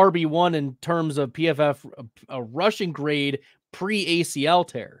the RB1 in terms of PFF rushing grade pre-ACL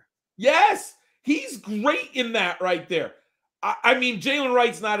tear. Yes, he's great in that right there. I mean, Jalen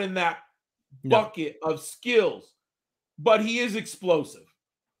Wright's not in that bucket of skills, but he is explosive.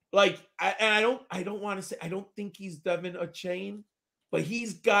 I don't want to say, I don't think he's Devin a chain, but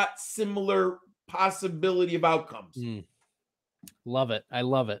he's got similar possibility of outcomes. Love it. I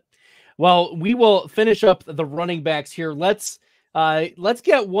love it. Well, we will finish up the running backs here. Let's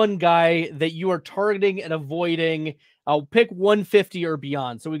get one guy that you are targeting and avoiding. I'll pick 150 or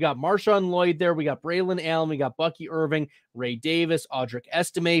beyond. So we got Marshawn Lloyd there. We got Braylon Allen. We got Bucky Irving, Ray Davis, Audric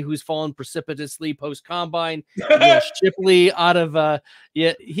Estime, who's fallen precipitously post combine. Shipley out of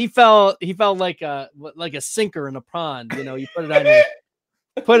he fell like a sinker in a pond. You know, you put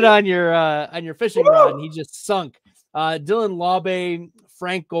it on your fishing rod, and he just sunk. Dylan Laube,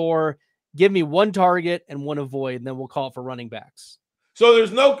 Frank Gore. Give me one target and one avoid, and then we'll call it for running backs. So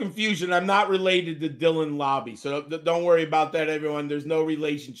there's no confusion. I'm not related to Dylan Laube, so don't worry about that, everyone. There's no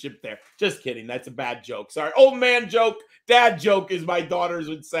relationship there. Just kidding. That's a bad joke. Sorry. Old man joke, dad joke, as my daughters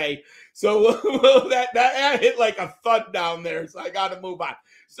would say. So that hit like a thud down there, so I got to move on.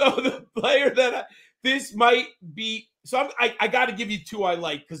 So the player this might be – so I got to give you two I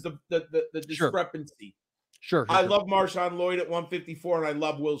like because the discrepancy. Sure. I love Marshawn Lloyd at 154, and I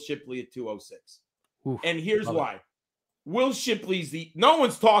love Will Shipley at 206. Oof, and here's why. Will Shipley's no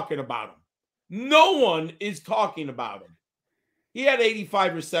one's talking about him. No one is talking about him. He had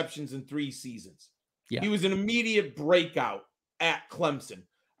 85 receptions in 3 seasons. Yeah. He was an immediate breakout at Clemson.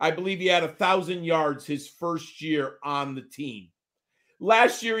 I believe he had 1,000 yards his first year on the team.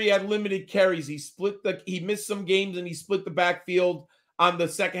 Last year, he had limited carries. He missed some games, and he split the backfield on the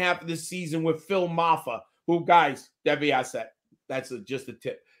second half of the season with Phil Maffa, who, guys, Debbie Asset, that's just a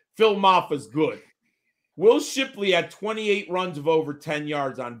tip. Phil Maffa's good. Will Shipley had 28 runs of over 10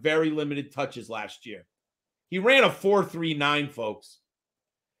 yards on very limited touches last year. He ran a 4.39, folks.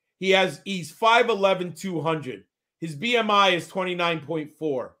 He's 5'11", 200. His BMI is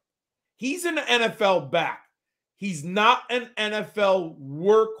 29.4. He's an NFL back. He's not an NFL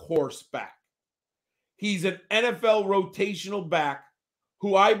workhorse back. He's an NFL rotational back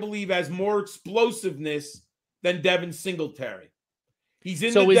who I believe has more explosiveness than Devin Singletary. He's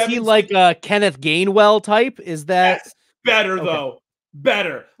in. So is he like a Kenneth Gainwell type? Is that better though?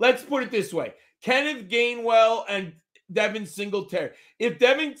 Better. Let's put it this way: Kenneth Gainwell and Devin Singletary. If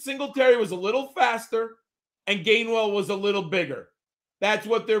Devin Singletary was a little faster and Gainwell was a little bigger, that's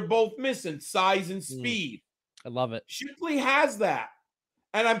what they're both missing: size and speed. I love it. Shipley has that,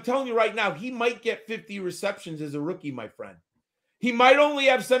 and I'm telling you right now, he might get 50 receptions as a rookie, my friend. He might only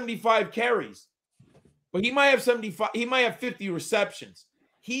have 75 carries. But he might have 75. He might have 50 receptions.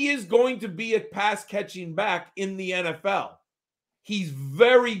 He is going to be a pass catching back in the NFL. He's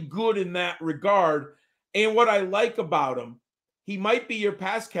very good in that regard. And what I like about him, he might be your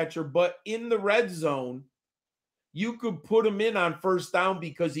pass catcher, but in the red zone, you could put him in on first down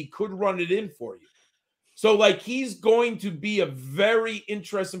because he could run it in for you. So he's going to be a very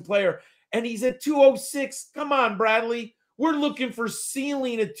interesting player. And he's at 206. Come on, Bradley. We're looking for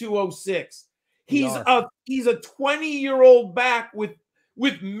ceiling at 206. He's a 20-year-old back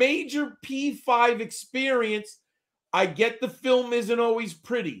with major P5 experience. I get the film isn't always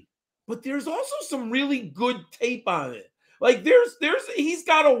pretty, but there's also some really good tape on it. He's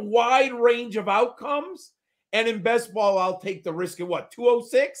got a wide range of outcomes, and in best ball, I'll take the risk of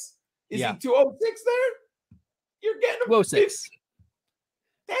 206? Is he 206 there? You're getting 206.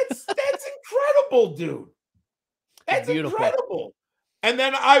 That's incredible, dude. That's beautiful. Incredible. And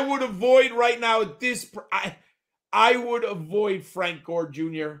then I would avoid right now at this. I would avoid Frank Gore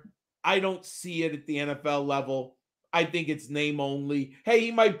Jr. I don't see it at the NFL level. I think it's name only. Hey,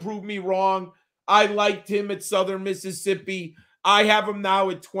 he might prove me wrong. I liked him at Southern Mississippi. I have him now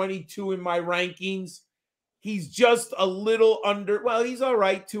at 22 in my rankings. He's just a little under. Well, he's all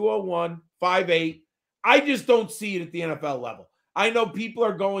right. 201, 5'8". I just don't see it at the NFL level. I know people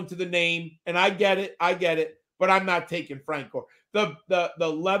are going to the name, and I get it, but I'm not taking Frank Gore. The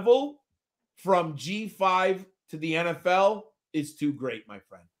level from G5 to the NFL is too great, my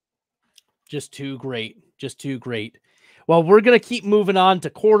friend. Just too great. Just too great. Well, we're going to keep moving on to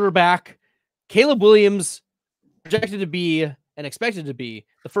quarterback. Caleb Williams, projected to be and expected to be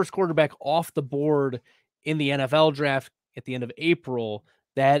the first quarterback off the board in the NFL draft at the end of April.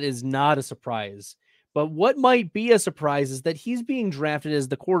 That is not a surprise. But what might be a surprise is that he's being drafted as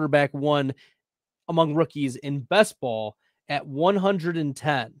the quarterback one among rookies in best ball at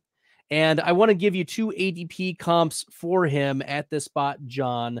 110. And I want to give you two ADP comps for him at this spot,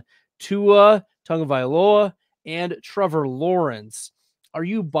 John. Tua Tagovailoa and Trevor Lawrence. Are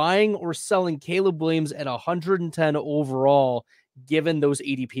you buying or selling Caleb Williams at 110 overall, given those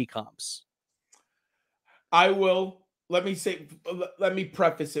ADP comps? I will. Let me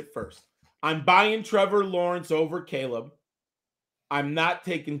preface it first. I'm buying Trevor Lawrence over Caleb. I'm not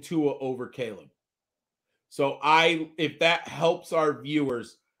taking Tua over Caleb. So if that helps our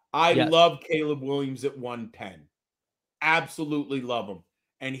viewers, I love Caleb Williams at 110. Absolutely love him.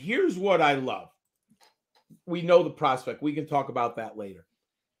 And here's what I love. We know the prospect. We can talk about that later.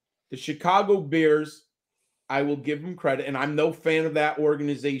 The Chicago Bears, I will give them credit, and I'm no fan of that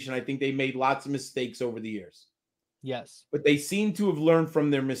organization. I think they made lots of mistakes over the years. Yes. But they seem to have learned from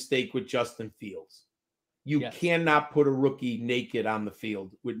their mistake with Justin Fields. You cannot put a rookie naked on the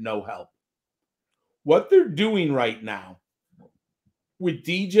field with no help. What they're doing right now with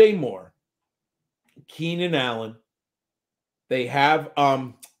DJ Moore, Keenan Allen, they have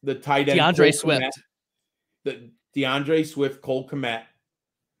the tight end DeAndre Swift. The DeAndre Swift, Cole Kmet.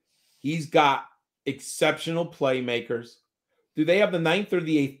 He's got exceptional playmakers. Do they have the 9th or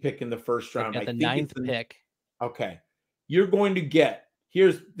the 8th pick in the first round? The 9th pick. Okay. You're going to get,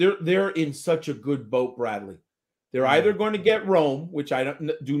 they're in such a good boat, Bradley. They're either going to get Rome, which I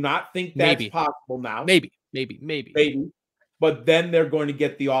do not think that's possible now. Maybe. But then they're going to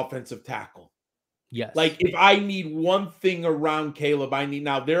get the offensive tackle. Yes. Like, if I need one thing around Caleb,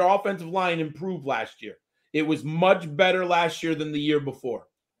 now their offensive line improved last year. It was much better last year than the year before.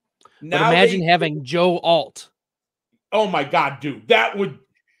 But imagine having Joe Alt. Oh my God, dude. That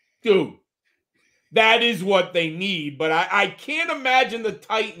is what they need. But I can't imagine the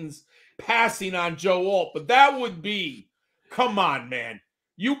Titans passing on Joe Alt. But that would be, come on, man.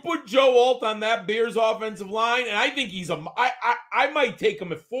 You put Joe Alt on that Bears offensive line, and I think I might take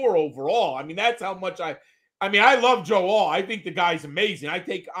him at 4 overall. I mean, that's how much I love Joe Alt. I think the guy's amazing.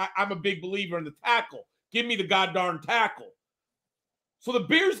 I'm a big believer in the tackle. Give me the goddamn tackle. So the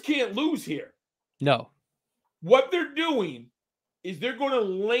Bears can't lose here. No. What they're doing is they're going to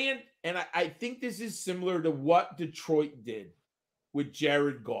land, and I think this is similar to what Detroit did with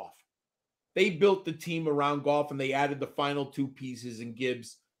Jared Goff. They built the team around Goff, and they added the final 2 pieces in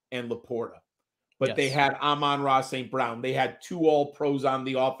Gibbs and Laporta. But they had Amon-Ra St. Brown. They had 2 all-pros on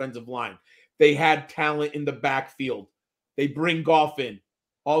the offensive line. They had talent in the backfield. They bring Goff in.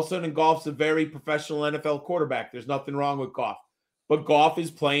 All of a sudden, Goff's a very professional NFL quarterback. There's nothing wrong with Goff. But Goff is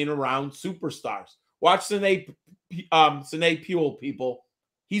playing around superstars. Watch Sine Puel, people.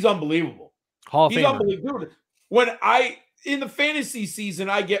 He's unbelievable. He's unbelievable. In the fantasy season,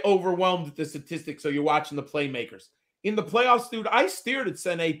 I get overwhelmed with the statistics, so you're watching the playmakers. In the playoffs, dude, I stared at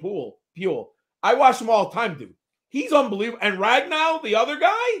Sine Puel. I watch him all the time, dude. He's unbelievable. And Ragnow, the other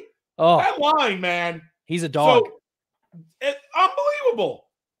guy, that line, man. He's a dog. So, unbelievable.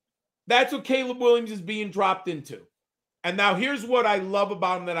 That's what Caleb Williams is being dropped into. And now here's what I love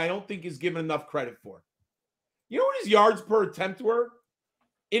about him that I don't think is given enough credit for. You know what his yards per attempt were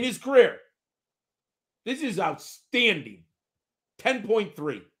in his career? This is outstanding.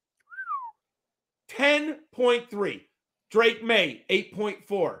 10.3. 10.3. Drake May,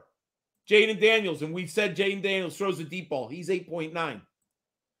 8.4. Jaden Daniels, and we said Jaden Daniels throws a deep ball. He's 8.9.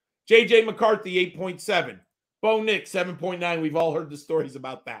 J.J. McCarthy, 8.7. Bo Nix, 7.9. We've all heard the stories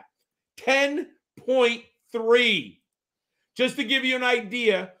about that. 10.3. Just to give you an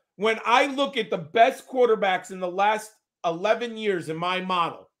idea, when I look at the best quarterbacks in the last 11 years in my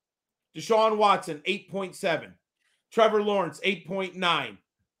model, Deshaun Watson, 8.7. Trevor Lawrence, 8.9.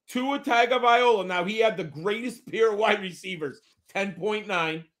 Tua Tagovailoa, now he had the greatest pair of wide receivers,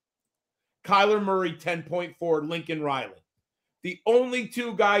 10.9. Kyler Murray, 10.4. Lincoln Riley. The only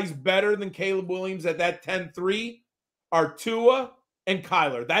 2 guys better than Caleb Williams at that 10.3 are Tua and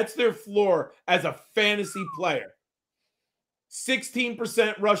Kyler. That's their floor as a fantasy player.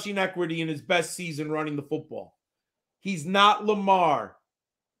 16% rushing equity in his best season running the football. He's not Lamar.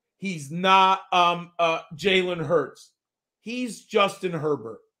 He's not Jalen Hurts. He's Justin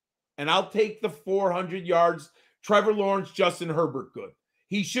Herbert. And I'll take the 400 yards Trevor Lawrence, Justin Herbert good.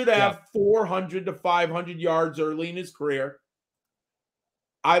 He should have 400 to 500 yards early in his career.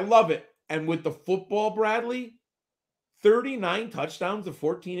 I love it. And with the football, Bradley, 39 touchdowns to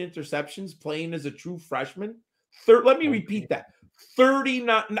 14 interceptions playing as a true freshman. Let me repeat that.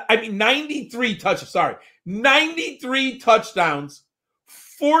 93 touchdowns. Sorry. 93 touchdowns,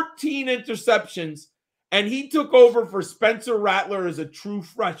 14 interceptions, and he took over for Spencer Rattler as a true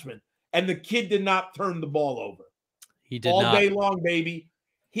freshman. And the kid did not turn the ball over. He did all not. day long, baby.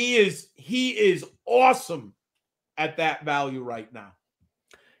 He is awesome at that value right now.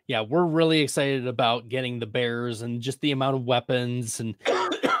 Yeah, we're really excited about getting the Bears and just the amount of weapons. And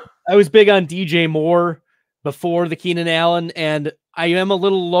I was big on DJ Moore before the Keenan Allen, and I am a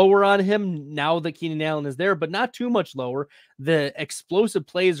little lower on him now that Keenan Allen is there, but not too much lower. The explosive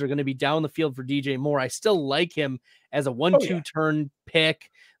plays are going to be down the field for DJ Moore. I still like him as a 1-2 turn pick,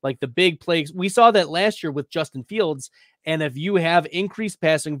 like the big plays. We saw that last year with Justin Fields. And if you have increased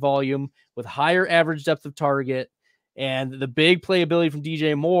passing volume with higher average depth of target and the big playability from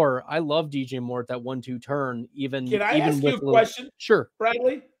DJ Moore, I love DJ Moore at that 1-2 turn. Can I ask you a question? Sure.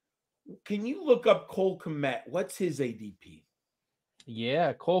 Bradley, can you look up Cole Kmet? What's his ADP?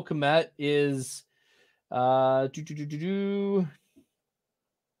 Yeah, Cole Kmet is tight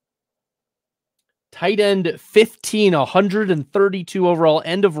end 15, 132 overall,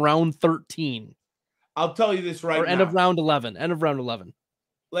 end of round 13. I'll tell you this right now. End of round 11. End of round 11.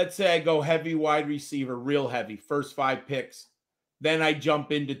 Let's say I go heavy wide receiver, real heavy, first 5 picks. Then I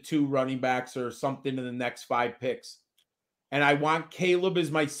jump into 2 running backs or something in the next 5 picks. And I want Caleb as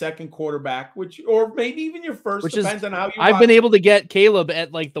my second quarterback, or maybe even your first, depends on how you I've been able to get Caleb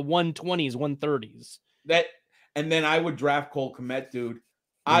at like the 120s, 130s. And then I would draft Cole Kmet, dude.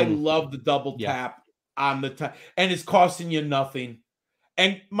 I love the double tap on the time, and it's costing you nothing.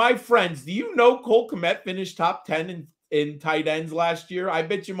 And my friends, do you know Cole Kmet finished top 10 in tight ends last year? I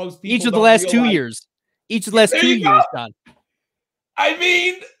bet you most people each of the last 2 years. Each of the last 2 years, John. I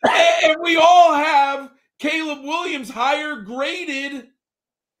mean, and we all have Caleb Williams higher graded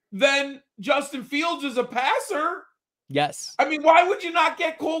than Justin Fields as a passer. Yes. I mean, why would you not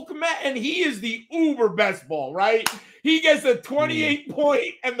get Cole Kmet? And he is the uber best ball, right? He gets a 28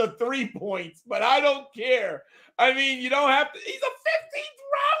 point and the 3 points, but I don't care. I mean, you don't have to. He's a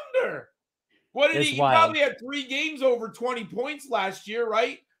 15th rounder. What did he probably had 3 games over 20 points last year,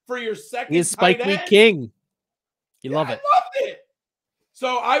 right? For your second He's Spike Week king. You love it. I loved it.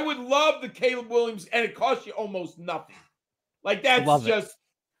 So I would love the Caleb Williams, and it costs you almost nothing. Like that's just,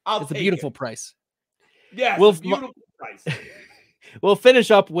 it's a beautiful price. Yeah, it's a beautiful price. We'll finish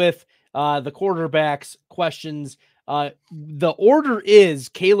up with the quarterbacks questions. The order is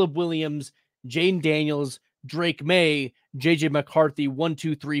Caleb Williams, Jaden Daniels, Drake May, JJ McCarthy, 1,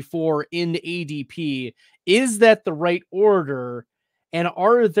 2, 3, 4 in ADP. Is that the right order? And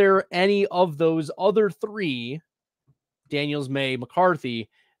are there any of those other 3, Daniels, May, McCarthy,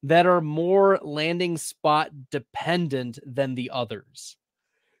 that are more landing spot dependent than the others?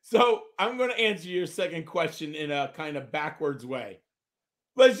 So I'm going to answer your second question in a kind of backwards way.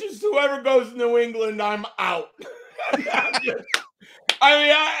 Let's just, whoever goes to New England, I'm out.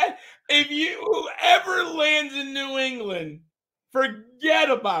 If whoever lands in New England, forget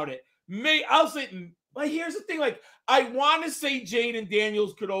about it. I'll say, but here's the thing. Like, I want to say Jaden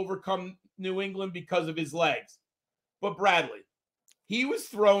Daniels could overcome New England because of his legs. But Bradley, he was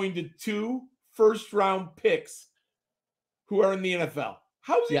throwing to 2 first-round picks who are in the NFL.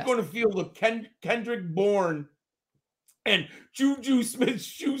 How is he going to feel with Kendrick Bourne and Juju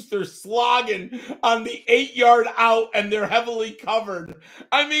Smith-Schuster slogging on the 8-yard out, and they're heavily covered?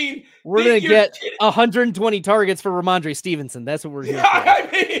 I mean, we're going to get 120 targets for Ramondre Stevenson. That's what we're here for. I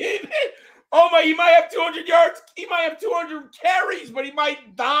mean, he might have 200 yards. He might have 200 carries, but he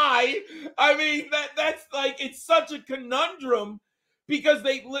might die. I mean, that's like, it's such a conundrum because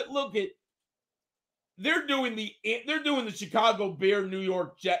they're doing the Chicago Bear New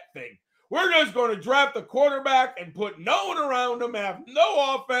York Jet thing. We're just going to draft a quarterback and put no one around him, have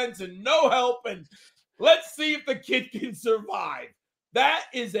no offense and no help, and let's see if the kid can survive. That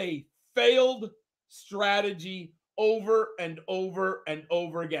is a failed strategy over and over and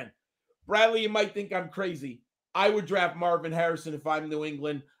over again. Bradley, you might think I'm crazy. I would draft Marvin Harrison if I'm New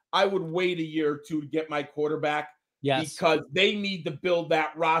England. I would wait a year or 2 to get my quarterback. Yes. Because they need to build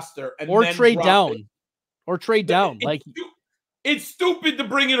that roster and or then trade down. It. Or trade down. It's stupid to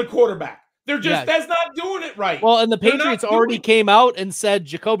bring in a quarterback. They're just that's not doing it right. Well, and the Patriots already came out and said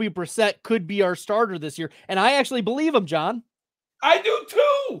Jacoby Brissett could be our starter this year. And I actually believe him, John. I do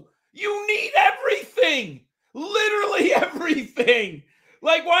too. You need everything. Literally everything.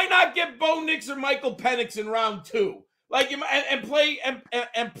 Like, why not get Bo Nix or Michael Penix in round 2? Like, and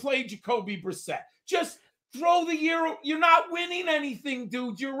play Jacoby Brissett. Just throw the year. You're not winning anything,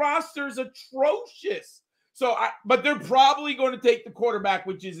 dude. Your roster is atrocious. So, but they're probably going to take the quarterback,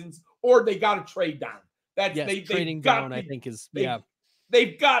 which isn't, or they got to trade down. That's trading down. I think is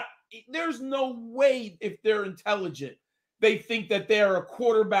They've got. There's no way, if they're intelligent, they think that they're a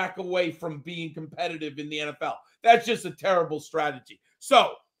quarterback away from being competitive in the NFL. That's just a terrible strategy.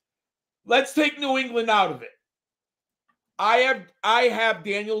 So let's take New England out of it. I have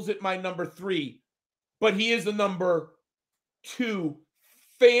Daniels at my number 3, but he is the number 2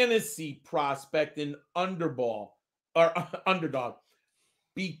 fantasy prospect in underdog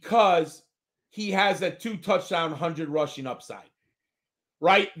because he has that 2 touchdown, 100 rushing upside.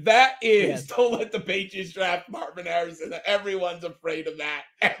 Right? That is, don't let the Patriots draft Marvin Harrison. Everyone's afraid of that.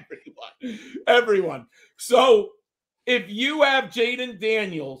 Everyone. So if you have Jaden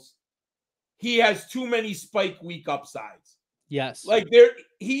Daniels, he has too many spike week upsides. Yes. Like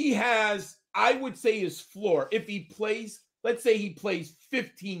he has, I would say, his floor. If he plays, let's say he plays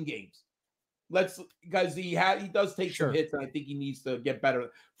 15 games. Because he does take some hits, and I think he needs to get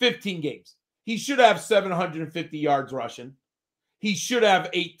better. 15 games. He should have 750 yards rushing. He should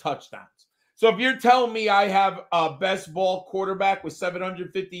have 8 touchdowns. So if you're telling me I have a best ball quarterback with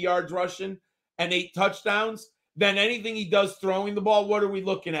 750 yards rushing and 8 touchdowns, then anything he does throwing the ball, what are we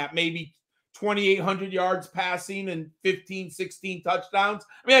looking at? Maybe 2,800 yards passing and 15, 16 touchdowns.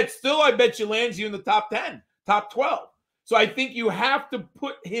 I mean, it's still, I bet you, lands you in the top 10, top 12. So I think you have to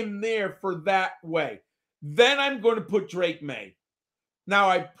put him there for that way. Then I'm going to put Drake May. Now,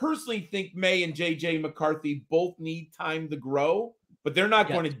 I personally think May and J.J. McCarthy both need time to grow, but they're not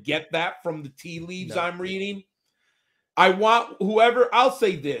going to get that from the tea leaves I'm reading. I want I'll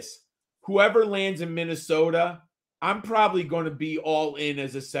say this, whoever lands in Minnesota, I'm probably going to be all in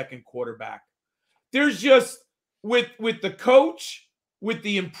as a second quarterback. There's just, with the coach, with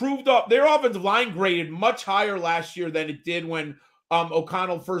the improved their offensive line graded much higher last year than it did when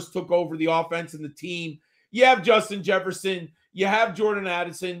O'Connell first took over the offense and the team. You have Justin Jefferson. You have Jordan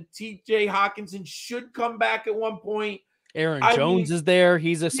Addison. T.J. Hawkinson should come back at one point. Aaron Jones is there.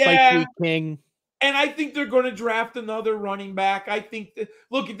 He's a spike week king. And I think they're going to draft another running back. I think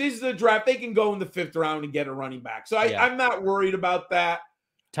look, this is a draft. They can go in the 5th round and get a running back. So I'm not worried about that.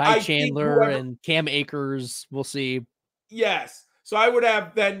 Ty Chandler and Cam Akers. We'll see. Yes. So I would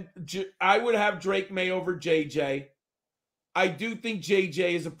have Drake May over JJ. I do think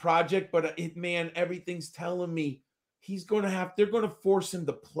JJ is a project, but man, everything's telling me they're going to force him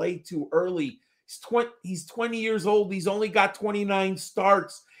to play too early. He's 20 years old. He's only got 29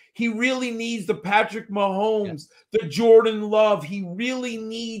 starts. He really needs the Patrick Mahomes, the Jordan Love. He really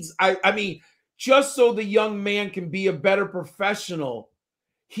needs, I mean, just so the young man can be a better professional,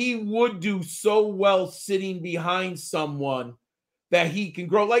 he would do so well sitting behind someone that he can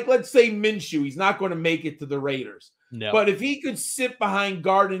grow. Like, let's say Minshew. He's not going to make it to the Raiders. No. But if he could sit behind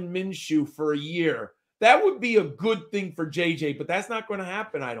Gardner Minshew for a year, that would be a good thing for JJ, but that's not going to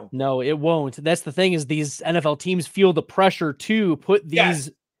happen, I don't think. No, it won't. That's the thing, is these NFL teams feel the pressure to put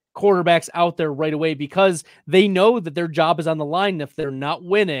these quarterbacks out there right away because they know that their job is on the line. If they're not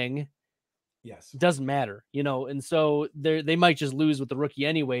winning, it doesn't matter, and so they might just lose with the rookie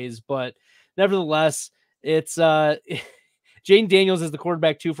anyways, but nevertheless, it's Jane Daniels is the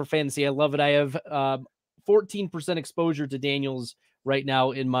quarterback too for fantasy. I love it. I have 14% exposure to Daniels right now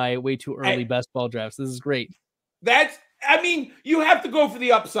in my way too early best ball drafts. This is great. You have to go for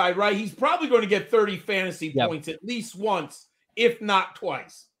the upside, right? He's probably going to get 30 fantasy points at least once, if not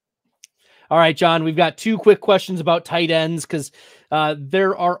twice. All right, John, we've got 2 quick questions about tight ends because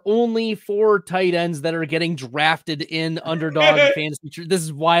there are only 4 tight ends that are getting drafted in underdog fantasy. This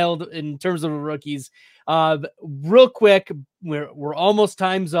is wild in terms of rookies. Real quick, we're almost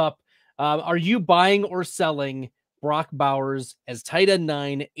time's up. Are you buying or selling Brock Bowers as tight end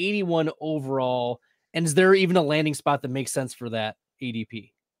 9, 81 overall? And is there even a landing spot that makes sense for that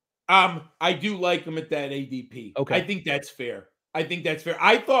ADP? I do like him at that ADP. Okay. I think that's fair.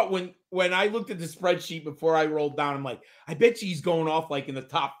 I thought when I looked at the spreadsheet before I rolled down, I'm like, I bet you he's going off like in the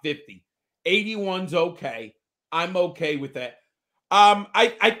top 50. 81's okay. I'm okay with that. I'm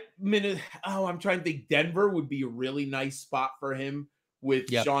trying to think. Denver would be a really nice spot for him with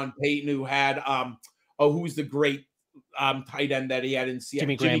Sean Payton, who had who's the great tight end that he had in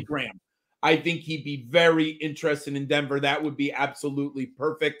Seattle? Jimmy Graham. I think he'd be very interested in Denver. That would be absolutely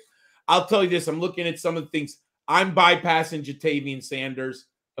perfect. I'll tell you this. I'm looking at some of the things. I'm bypassing Jatavian Sanders.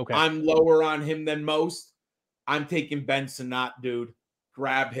 Okay. I'm lower on him than most. I'm taking Benson, dude.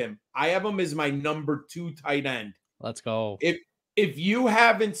 Grab him. I have him as my number 2 tight end. Let's go. If you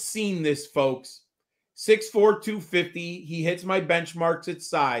haven't seen this, folks, 6'4", 250, he hits my benchmarks at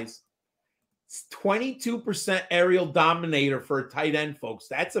size. It's 22% aerial dominator for a tight end, folks.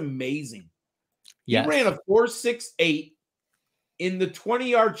 That's amazing. Yes. He ran a 4.68 in the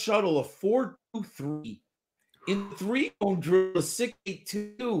 20-yard shuttle, a 4.23. In the 3-cone drill, a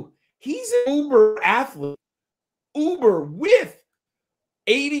 6.82. He's an uber athlete. Uber with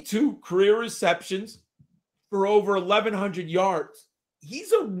 82 career receptions for over 1,100 yards.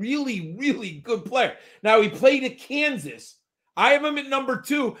 He's a really, really good player. Now, he played at Kansas. I have him at number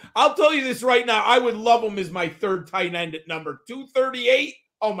 2. I'll tell you this right now. I would love him as my third tight end at number 238.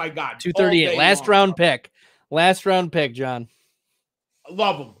 Oh, my God. 238. Last round pick. Last round pick, John.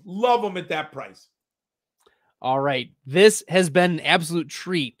 Love him. Love him at that price. All right. This has been an absolute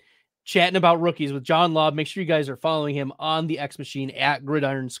treat chatting about rookies with John Laub. Make sure you guys are following him on the X Machine at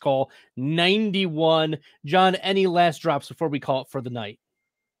Gridiron Scholar 91. John, any last drops before we call it for the night?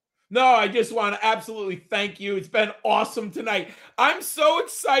 No, I just want to absolutely thank you. It's been awesome tonight. I'm so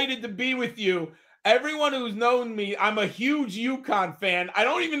excited to be with you. Everyone who's known me, I'm a huge UConn fan. I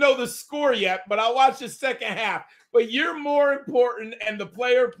don't even know the score yet, but I'll watch the second half. But you're more important and the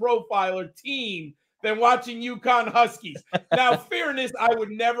player profiler team than watching UConn Huskies. Now, fairness, I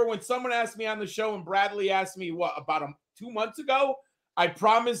would never, when someone asked me on the show and Bradley asked me, about 2 months ago, I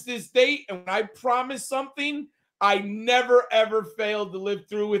promised this date. And when I promise something, I never, ever failed to live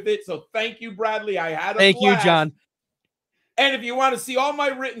through with it. So thank you, Bradley. I had a Thank blast. you, John. And if you want to see all my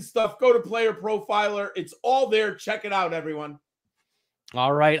written stuff, go to Player Profiler. It's all there. Check it out, everyone.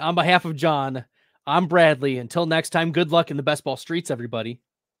 All right. On behalf of John, I'm Bradley. Until next time, good luck in the best ball streets, everybody.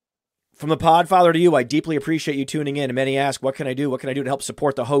 From the Podfather to you, I deeply appreciate you tuning in. And many ask, what can I do? What can I do to help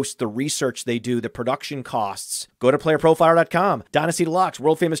support the hosts, the research they do, the production costs? Go to playerprofiler.com, Dynasty Deluxe,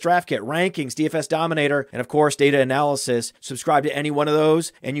 World Famous Draft Kit, Rankings, DFS Dominator, and of course, data analysis. Subscribe to any one of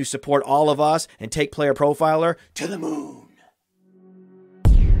those, and you support all of us and take Player Profiler to the moon.